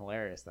fucking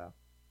hilarious though.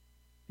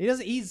 He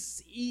doesn't.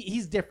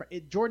 He's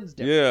different. Jordan's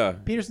different. Yeah.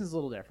 Peterson's a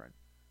little different.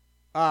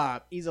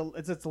 It's a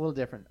little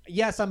different.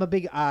 Yes, I'm a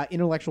big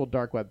intellectual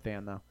dark web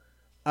fan though.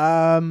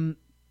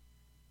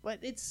 But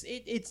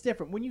it's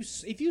different when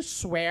if you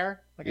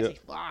swear like I say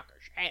fuck or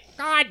shit,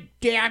 god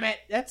damn it,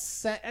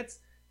 that's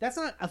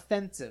not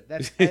offensive.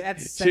 That's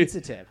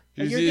sensitive.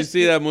 Did you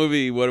see that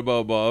movie? What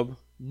About Bob?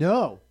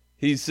 No.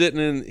 He's sitting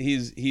in.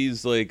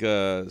 He's like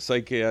a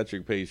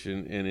psychiatric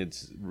patient, and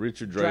it's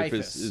Richard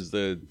Dreyfuss is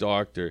the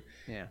doctor.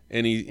 Yeah,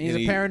 and he's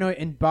a paranoid,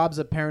 and Bob's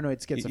a paranoid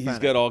schizophrenic. He's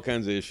got all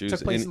kinds of issues. It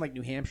took place in like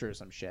New Hampshire or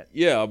some shit.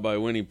 Yeah, by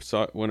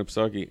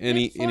Winnipesaukee,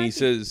 and he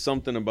says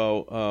something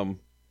about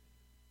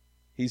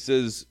he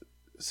says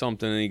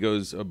something, and he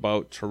goes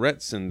about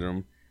Tourette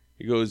syndrome.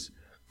 He goes,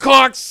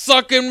 cock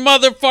sucking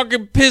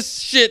motherfucking piss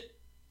shit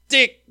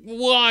dick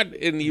what?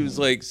 And he was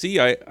like, see,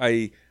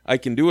 I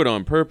can do it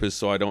on purpose,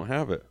 so I don't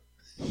have it.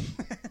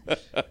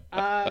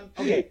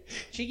 Okay,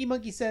 Cheeky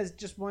Monkey says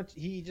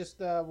he just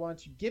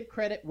wants to give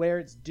credit where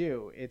it's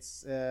due.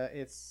 It's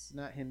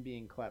not him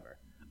being clever.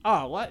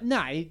 Oh, what?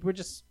 Nah,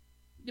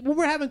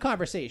 we're having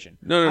conversation.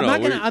 No.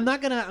 I'm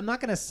not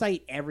gonna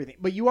cite everything,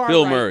 but you are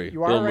Bill right. Murray.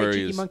 You are Bill right, Murray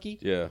Cheeky Monkey.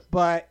 Yeah,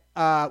 but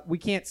we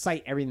can't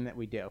cite everything that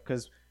we do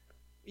because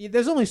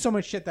there's only so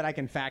much shit that I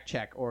can fact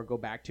check or go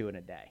back to in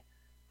a day.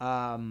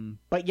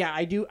 But yeah,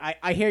 I do.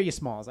 I hear you,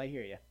 Smalls. I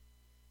hear you.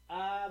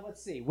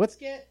 Let's see.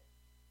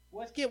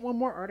 Let's get one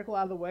more article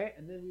out of the way,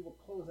 and then we will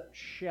close up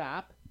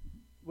shop.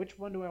 Which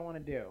one do I want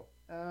to do?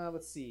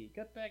 Let's see.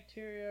 Gut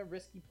bacteria,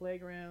 risky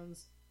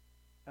playgrounds,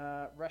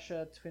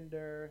 Russia,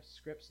 Twinder,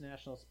 Scripps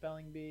National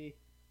Spelling Bee,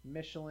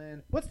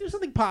 Michelin. Let's do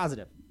something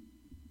positive.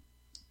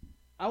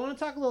 I want to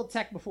talk a little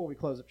tech before we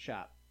close up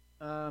shop.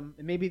 And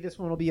maybe this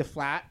one will be a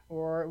flat,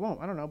 or it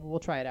won't. I don't know, but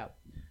we'll try it out.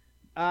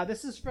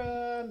 This is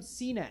from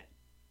CNET.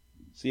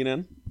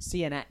 CNN?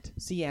 CNET.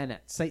 CNET.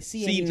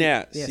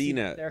 Yeah,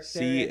 CNET.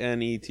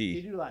 CNET.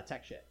 You do a lot of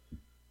tech shit.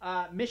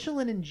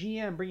 Michelin and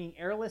GM bringing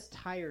airless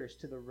tires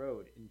to the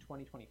road in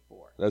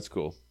 2024. That's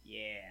cool.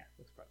 Yeah,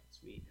 looks fucking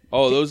sweet.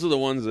 Oh, those are the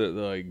ones that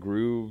like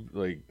groove,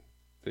 like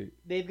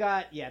they've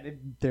got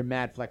they're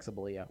mad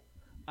flexible, yo.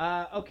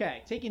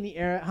 Okay, taking the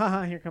air.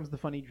 Haha, here comes the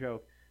funny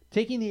joke.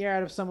 Taking the air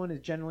out of someone is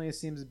generally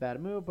seems a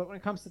bad move, but when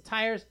it comes to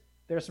tires,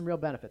 there are some real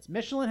benefits.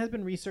 Michelin has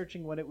been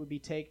researching what it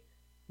would take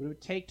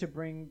to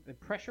bring the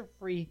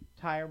pressure-free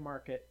tire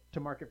market to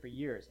market for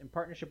years. In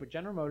partnership with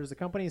General Motors, the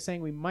company is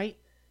saying we might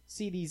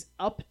see these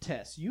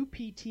UPTIS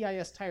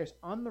tires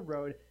on the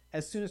road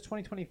as soon as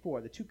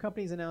 2024. The two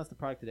companies announced the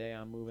product today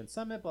on Move and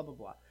Summit, blah, blah,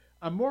 blah.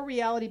 A more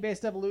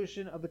reality-based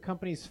evolution of the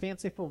company's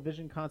fanciful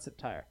Vision concept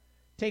tire.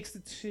 Takes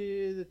the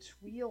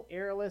Tweel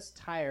airless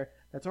tire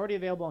that's already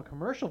available on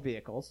commercial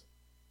vehicles.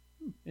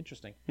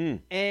 Interesting.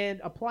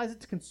 And applies it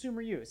to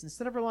consumer use.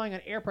 Instead of relying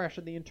on air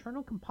pressure, the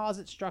internal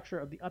composite structure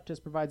of the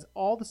UPTIS provides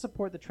all the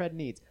support the tread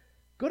needs.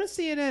 Go to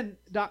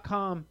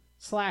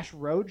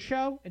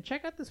CNN.com/roadshow and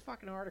check out this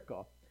fucking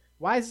article.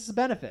 Why is this a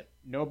benefit?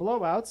 No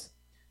blowouts.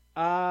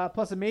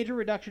 Plus a major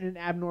reduction in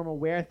abnormal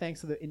wear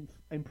thanks to the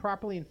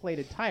improperly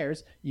inflated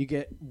tires. You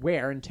get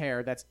wear and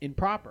tear that's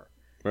improper.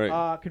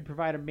 right. Could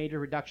provide a major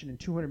reduction in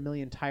 200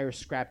 million tires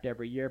scrapped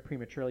every year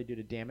prematurely due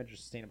to damage or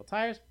sustainable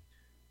tires.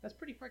 That's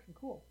pretty freaking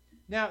cool.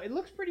 Now, it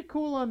looks pretty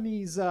cool on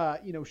these,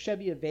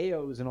 Chevy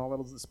Aveos and all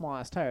those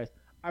small-ass tires.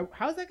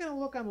 How's that going to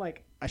look on,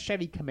 like, a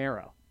Chevy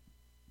Camaro?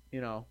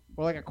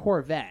 or like a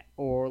Corvette,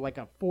 or like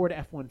a Ford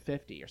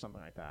F-150 or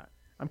something like that.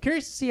 I'm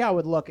curious to see how it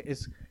would look.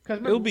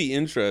 It'll be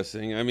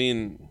interesting. I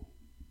mean,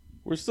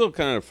 we're still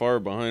kind of far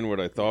behind what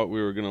I thought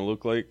we were going to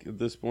look like at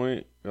this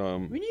point.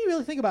 When you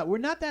really think about it, we're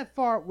not that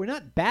far. We're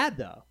not bad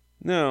though.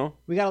 No,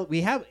 we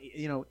have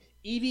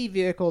EV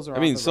vehicles are. I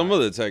mean, some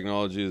of the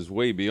technology is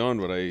way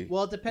beyond what I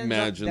it depends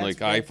imagine. Like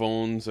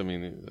iPhones. I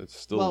mean, it's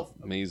still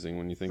amazing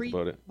when you think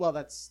about it. Well,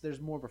 there's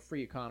more of a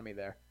free economy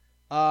there.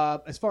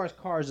 As far as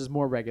cars, there's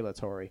more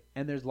regulatory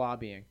and there's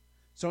lobbying.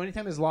 So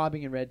anytime there's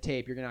lobbying and red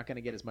tape, you're not going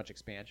to get as much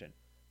expansion.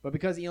 But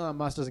because Elon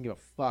Musk doesn't give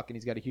a fuck and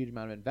he's got a huge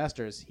amount of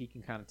investors, he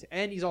can kind of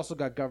and he's also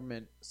got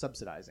government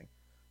subsidizing,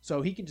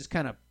 so he can just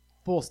kind of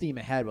full steam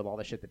ahead with all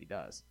the shit that he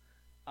does.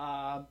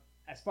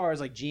 As far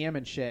as like GM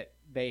and shit,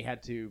 they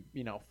had to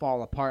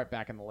fall apart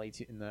back in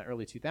the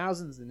early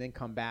 2000s and then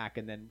come back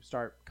and then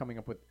start coming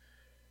up with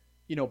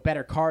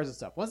better cars and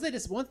stuff. Once they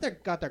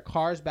got their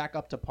cars back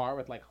up to par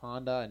with like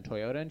Honda and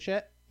Toyota and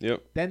shit,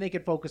 yep. Then they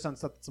could focus on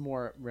stuff that's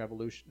more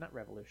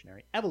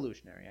evolutionary,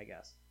 I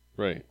guess.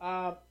 Right.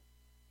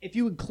 If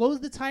you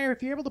enclose the tire,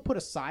 if you're able to put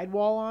a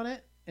sidewall on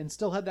it and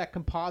still have that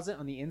composite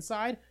on the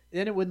inside,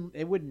 then it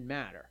wouldn't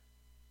matter.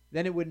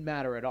 Then it wouldn't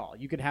matter at all.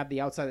 You could have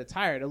the outside of the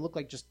tire to look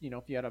like just,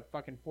 if you had a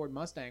fucking Ford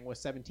Mustang with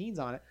 17s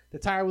on it, the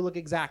tire would look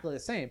exactly the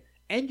same.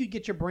 And you'd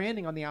get your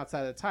branding on the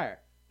outside of the tire.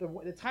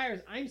 The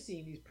tires I'm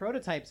seeing, these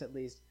prototypes at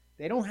least,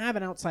 they don't have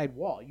an outside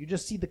wall. You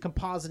just see the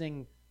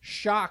compositing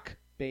shock,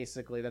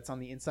 basically, that's on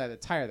the inside of the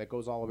tire that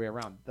goes all the way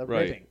around. The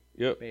ribbing,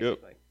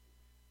 basically.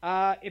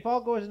 If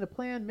all goes into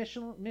plan,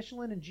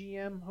 Michelin and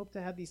GM hope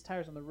to have these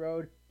tires on the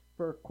road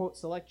for, quote,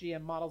 select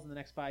GM models in the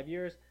next 5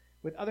 years,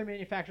 with other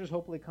manufacturers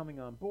hopefully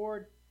coming on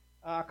board.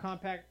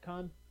 Compact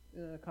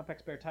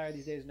spare tire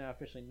these days is now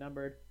officially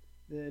numbered.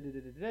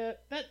 That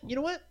you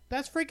know what?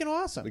 That's freaking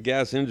awesome. The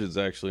gas engine's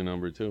actually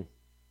numbered too.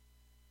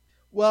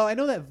 Well, I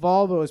know that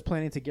Volvo is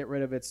planning to get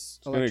rid of its.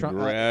 It's going to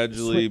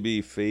gradually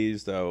be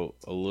phased out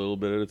a little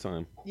bit at a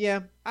time. Yeah,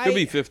 could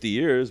be 50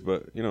 years,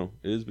 but it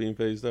is being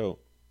phased out.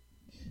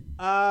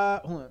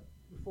 Hold on.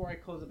 Before I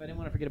close up, I didn't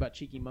want to forget about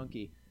Cheeky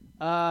Monkey.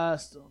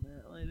 Still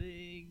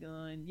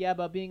not. Yeah,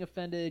 about being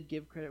offended.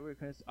 Give credit where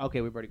credit's.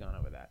 Okay, we've already gone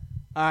over that.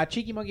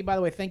 Cheeky Monkey, by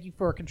the way, thank you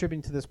for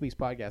contributing to this week's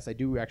podcast. I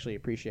do actually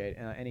appreciate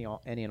any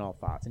and all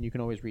thoughts, and you can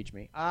always reach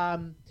me. I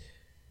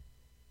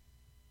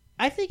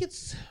think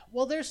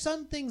there's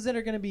some things that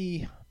are going to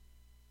be.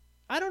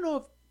 I don't know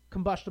if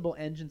combustible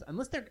engines,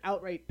 unless they're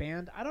outright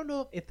banned, I don't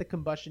know if the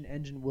combustion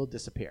engine will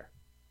disappear.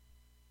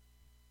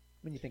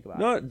 When you think about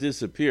it, not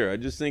disappear. I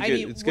just think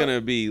it's going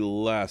to be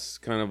less,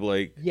 kind of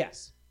like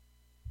yes.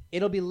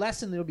 It'll be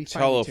less and it'll be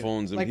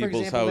telephones in people's for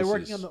example, houses. They're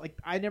working on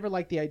I never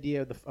liked the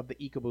idea of the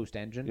EcoBoost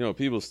engine.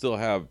 People still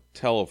have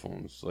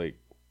telephones,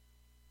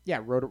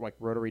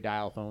 rotary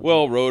dial phones.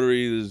 Well,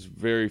 rotary there's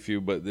very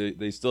few, but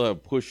they still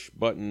have push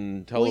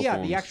button telephones. Well,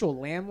 yeah, the actual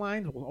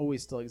landlines will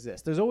always still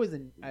exist. There's always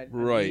a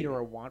need or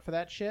a want for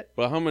that shit.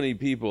 But how many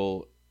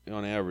people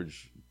on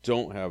average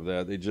don't have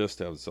that? They just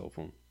have a cell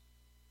phone.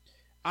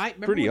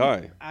 Pretty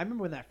high. I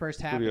remember when that first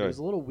happened. It was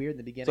a little weird in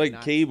the beginning. It's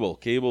like cable.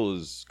 Cable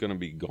is going to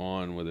be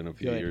gone within a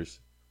few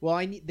years.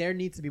 Well, there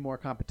needs to be more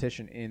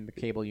competition in the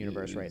cable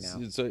universe right now.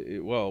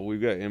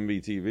 We've got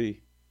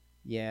MVTV.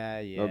 Yeah.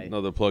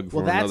 Another plug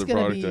for another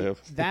product I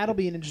have. That'll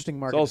be an interesting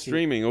market. It's all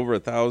streaming, over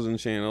 1,000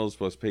 channels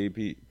plus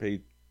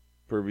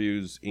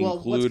pay-per-views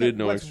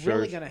included. What's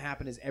really going to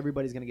happen is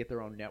everybody's going to get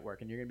their own network,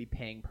 and you're going to be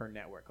paying per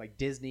network. Like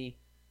Disney's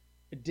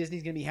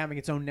going to be having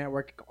its own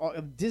network.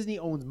 Disney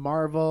owns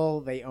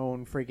Marvel. They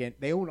own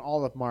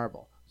all of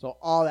Marvel. So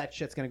all that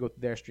shit's going to go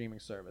through their streaming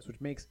service,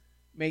 which means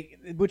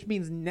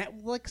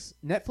Netflix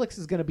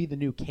is going to be the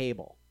new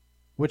cable,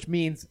 which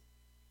means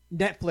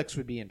Netflix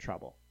would be in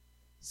trouble.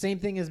 Same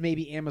thing as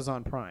maybe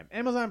Amazon Prime.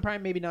 Amazon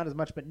Prime maybe not as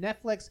much, but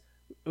Netflix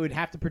would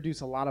have to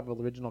produce a lot of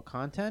original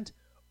content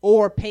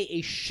or pay a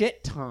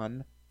shit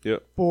ton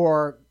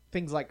for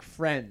things like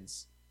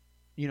Friends.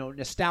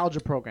 Nostalgia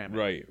programming.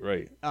 Right.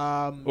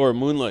 Or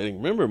Moonlighting.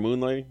 Remember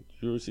Moonlighting? Did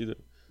you ever see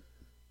that?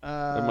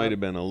 That might have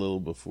been a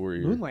little before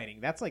your Moonlighting.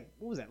 That's like,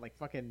 what was that? Like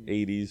fucking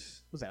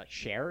 80s. Was that like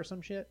Cher or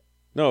some shit?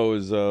 No,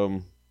 it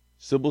was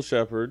Sybil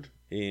Shepherd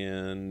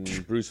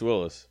and Bruce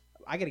Willis.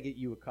 I gotta get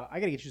you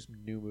some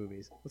new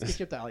movies. Let's get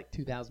you up to like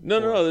 2000.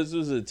 No. This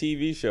was a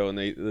TV show, and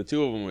the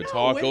two of them would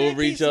talk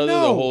over each other the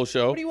whole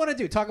show. What do you want to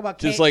do? Talk about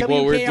just like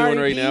what we're doing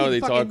right now.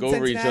 They talk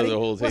over each other the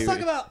whole time.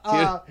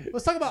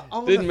 Let's talk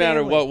about. Didn't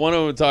matter what one of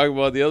them would talk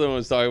about, the other one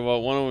was talking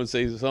about. One of them would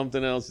say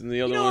something else, and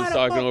the other one was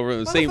talking over at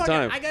the same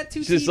time. I got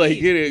two just TVs. like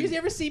you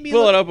ever see me?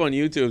 Pull it up on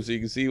YouTube so you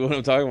can see what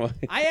I'm talking about.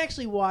 I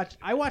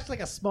watched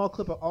like a small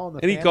clip of All in the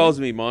Family. And he calls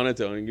me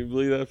monotone. Can you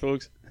believe that,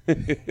 folks?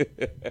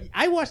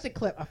 I watched a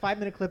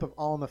 5-minute clip of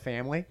All in the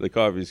Family. The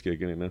coffee's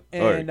kicking in now.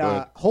 And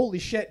holy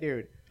shit,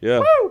 dude. Yeah.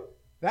 Woo!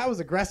 That was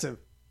aggressive.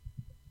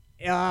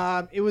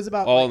 It was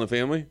about All in the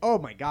Family? Oh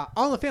my god.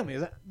 All in the Family.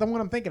 Is that the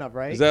one I'm thinking of,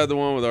 right? Is that the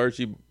one with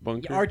Archie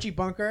Bunker? Yeah, Archie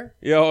Bunker?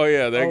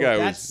 Yeah, that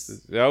guy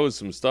that was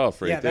some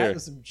stuff right there. Yeah, that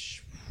was some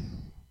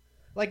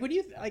Like when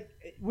you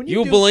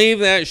You do, believe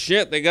that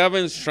shit the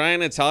government's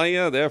trying to tell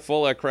you? They're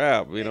full of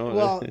crap, you know?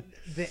 Well,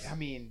 I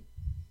mean,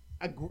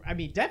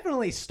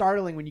 definitely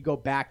startling when you go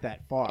back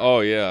that far. Oh,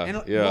 yeah.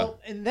 And, yeah. Well,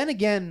 and then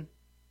again,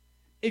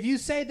 if you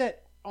say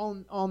that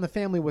on the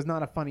Family was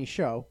not a funny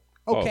show,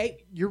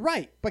 okay, you're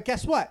right. But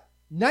guess what?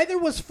 Neither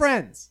was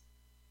Friends.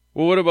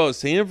 Well, what about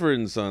Sanford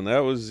and Son? That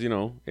was,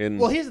 in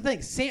Well, here's the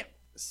thing: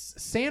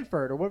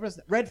 Sanford or what was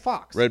that? Red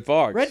Fox. Red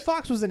Fox. Red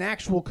Fox was an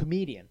actual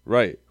comedian.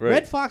 Right.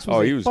 Red Fox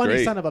was he a was funny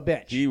great. son of a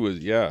bitch. He was,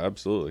 yeah,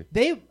 absolutely.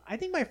 I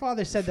think my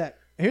father said that.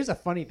 Here's a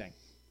funny thing.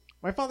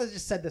 My father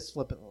just said this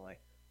flippantly.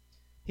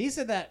 He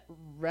said that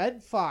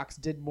Red Fox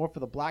did more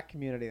for the black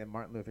community than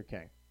Martin Luther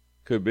King.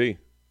 Could be.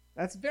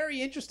 That's a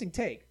very interesting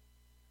take.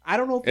 I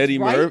don't know if Eddie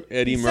it's right.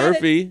 Eddie He said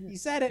Murphy. it. He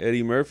said it.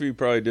 Eddie Murphy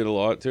probably did a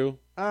lot too.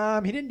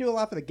 He didn't do a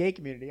lot for the gay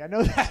community. I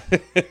know that.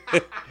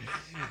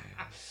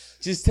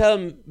 Just tell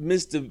him,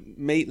 Mr.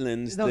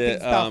 Maitland, No, things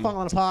start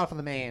falling apart for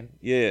the man.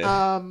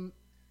 Yeah.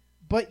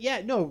 But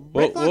yeah, no.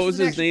 Red Fox what was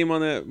his name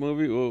on that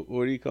movie?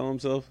 What do you call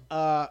himself?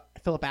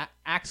 Philip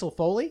Axel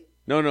Foley.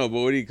 No, but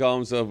what do you call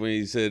himself when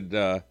he said,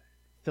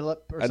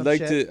 Philip or I'd some like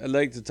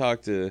shit? to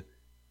talk to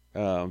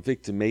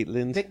Victor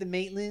Maitland. Victor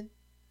Maitland.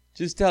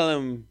 Just tell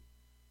him,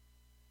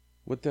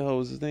 what the hell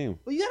was his name?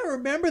 Well, you got to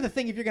remember the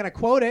thing if you're gonna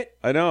quote it.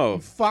 I know.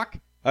 You fuck.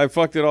 I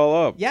fucked it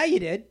all up. Yeah, you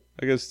did.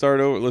 I gotta start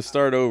over. Let's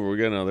start over. We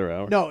got another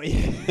hour. No.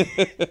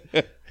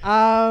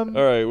 All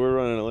right, we're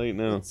running late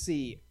now. Let's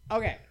see.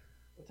 Okay.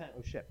 What time?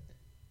 Oh shit.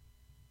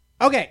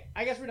 Okay,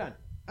 I guess we're done.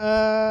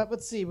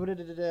 Let's see.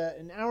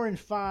 An hour and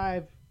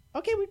 5.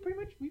 Okay, we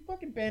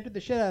fucking bantered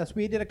the shit out of this.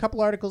 We did a couple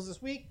articles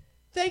this week.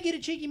 Thank you to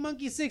Cheeky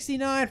Monkey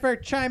 69 for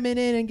chiming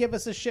in and give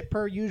us a shit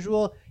per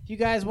usual. If you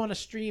guys want to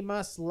stream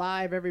us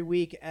live every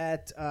week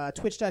at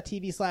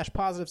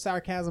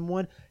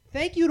twitch.tv/positivesarcasm1.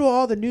 Thank you to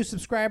all the new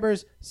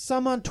subscribers,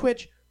 some on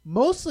Twitch,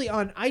 mostly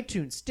on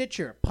iTunes,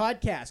 Stitcher,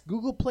 Podcast,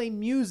 Google Play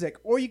Music,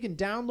 or you can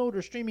download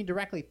or streaming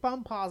directly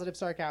from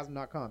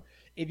positivesarcasm.com.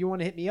 If you want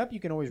to hit me up, you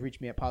can always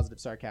reach me at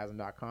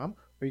positivesarcasm.com,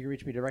 or you can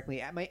reach me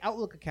directly at my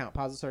Outlook account,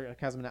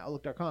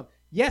 positivesarcasm@outlook.com.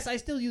 Yes, I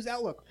still use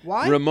Outlook.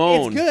 Why?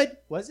 Ramon. It's good.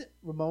 Was it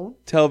Ramon?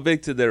 Tell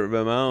Victor that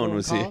Ramon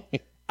was here.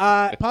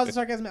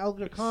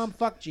 Positivesarcasm@outlook.com.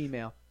 Fuck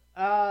Gmail.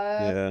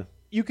 Yeah.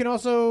 You can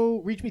also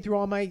reach me through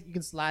you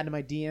can slide into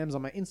my DMs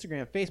on my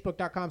Instagram,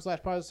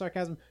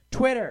 facebook.com/positivesarcasm,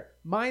 Twitter,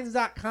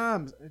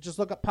 minds.com. Just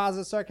look up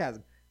Positive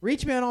Sarcasm.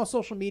 Reach me on all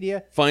social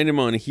media. Find him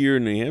on Here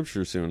in New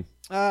Hampshire soon.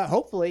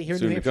 Hopefully, here in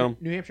Soon to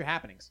New Hampshire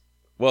happenings.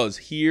 Well, it's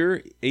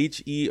here,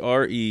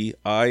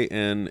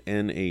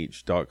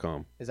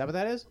 HEREINNH.com. Is that what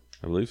that is?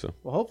 I believe so.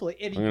 Well, hopefully,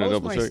 if you I'm gonna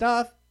post my double check.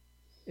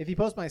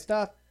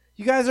 stuff,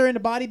 you guys are into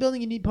bodybuilding,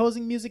 you need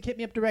posing music, hit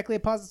me up directly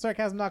at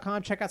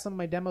positivesarcasm.com. Check out some of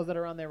my demos that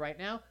are on there right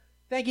now.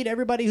 Thank you to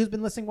everybody who's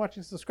been listening,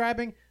 watching,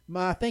 subscribing.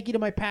 Thank you to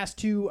my past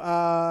 2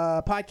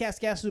 podcast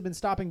guests who've been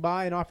stopping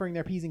by and offering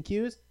their P's and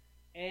Q's.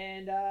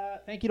 And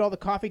thank you to all the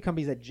coffee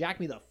companies that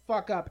jack me the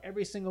fuck up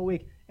every single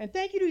week. And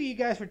thank you to you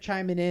guys for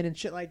chiming in and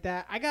shit like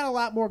that. I got a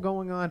lot more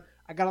going on.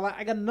 I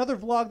got another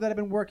vlog that I've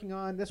been working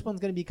on. This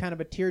one's going to be kind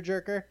of a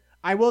tearjerker.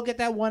 I will get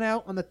that one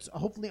out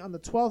hopefully on the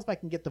 12th if I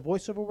can get the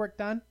voiceover work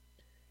done.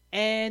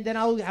 And then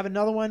I'll have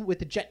another one with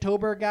the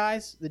Jettober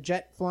guys, the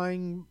jet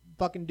flying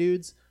fucking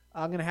dudes.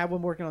 I'm going to have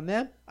one working on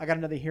them. I got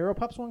another Hero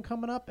Pups one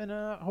coming up in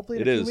hopefully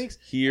in a few weeks.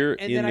 Here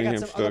And in then I New got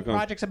some other Hampshire.com.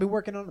 projects I've been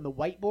working on the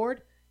whiteboard.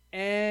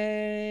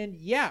 And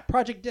yeah,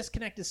 Project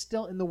Disconnect is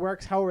still in the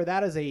works. However,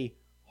 that is a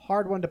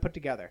hard one to put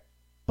together.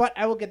 But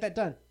I will get that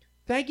done.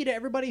 Thank you to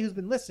everybody who's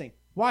been listening,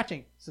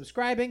 watching,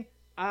 subscribing.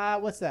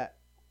 What's that?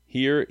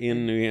 Here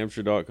in New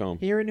Hampshire.com.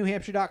 Here in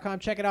NewHampshire.com.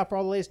 Check it out for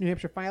all the latest New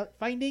Hampshire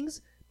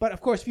findings. But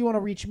of course, if you want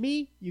to reach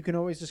me, you can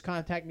always just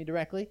contact me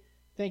directly.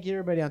 Thank you to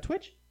everybody on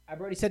Twitch.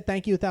 I've already said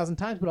thank you 1,000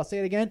 times, but I'll say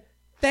it again.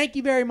 Thank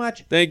you very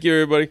much. Thank you,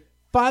 everybody.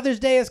 Father's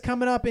Day is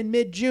coming up in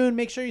mid-June.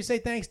 Make sure you say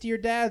thanks to your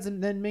dads,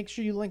 and then make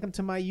sure you link them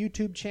to my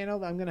YouTube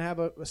channel. I'm going to have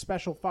a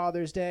special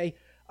Father's Day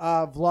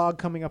vlog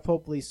coming up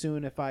hopefully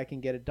soon if I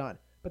can get it done.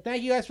 But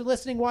thank you guys for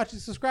listening, watching,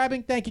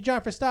 subscribing. Thank you,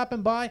 John, for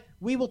stopping by.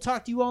 We will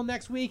talk to you all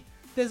next week.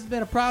 This has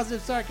been a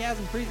Positive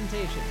Sarcasm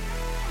presentation.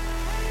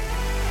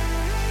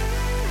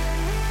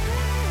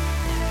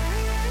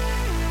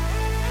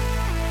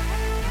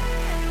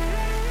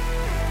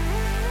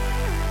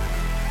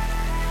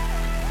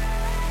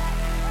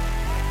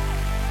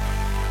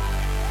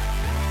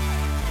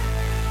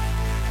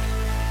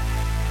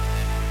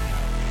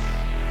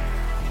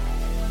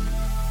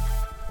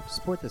 To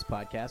support this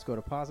podcast, go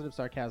to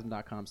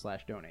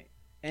positivesarcasm.com/donate.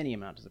 Any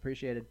amount is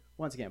appreciated.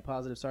 Once again,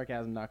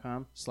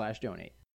 positivesarcasm.com/donate.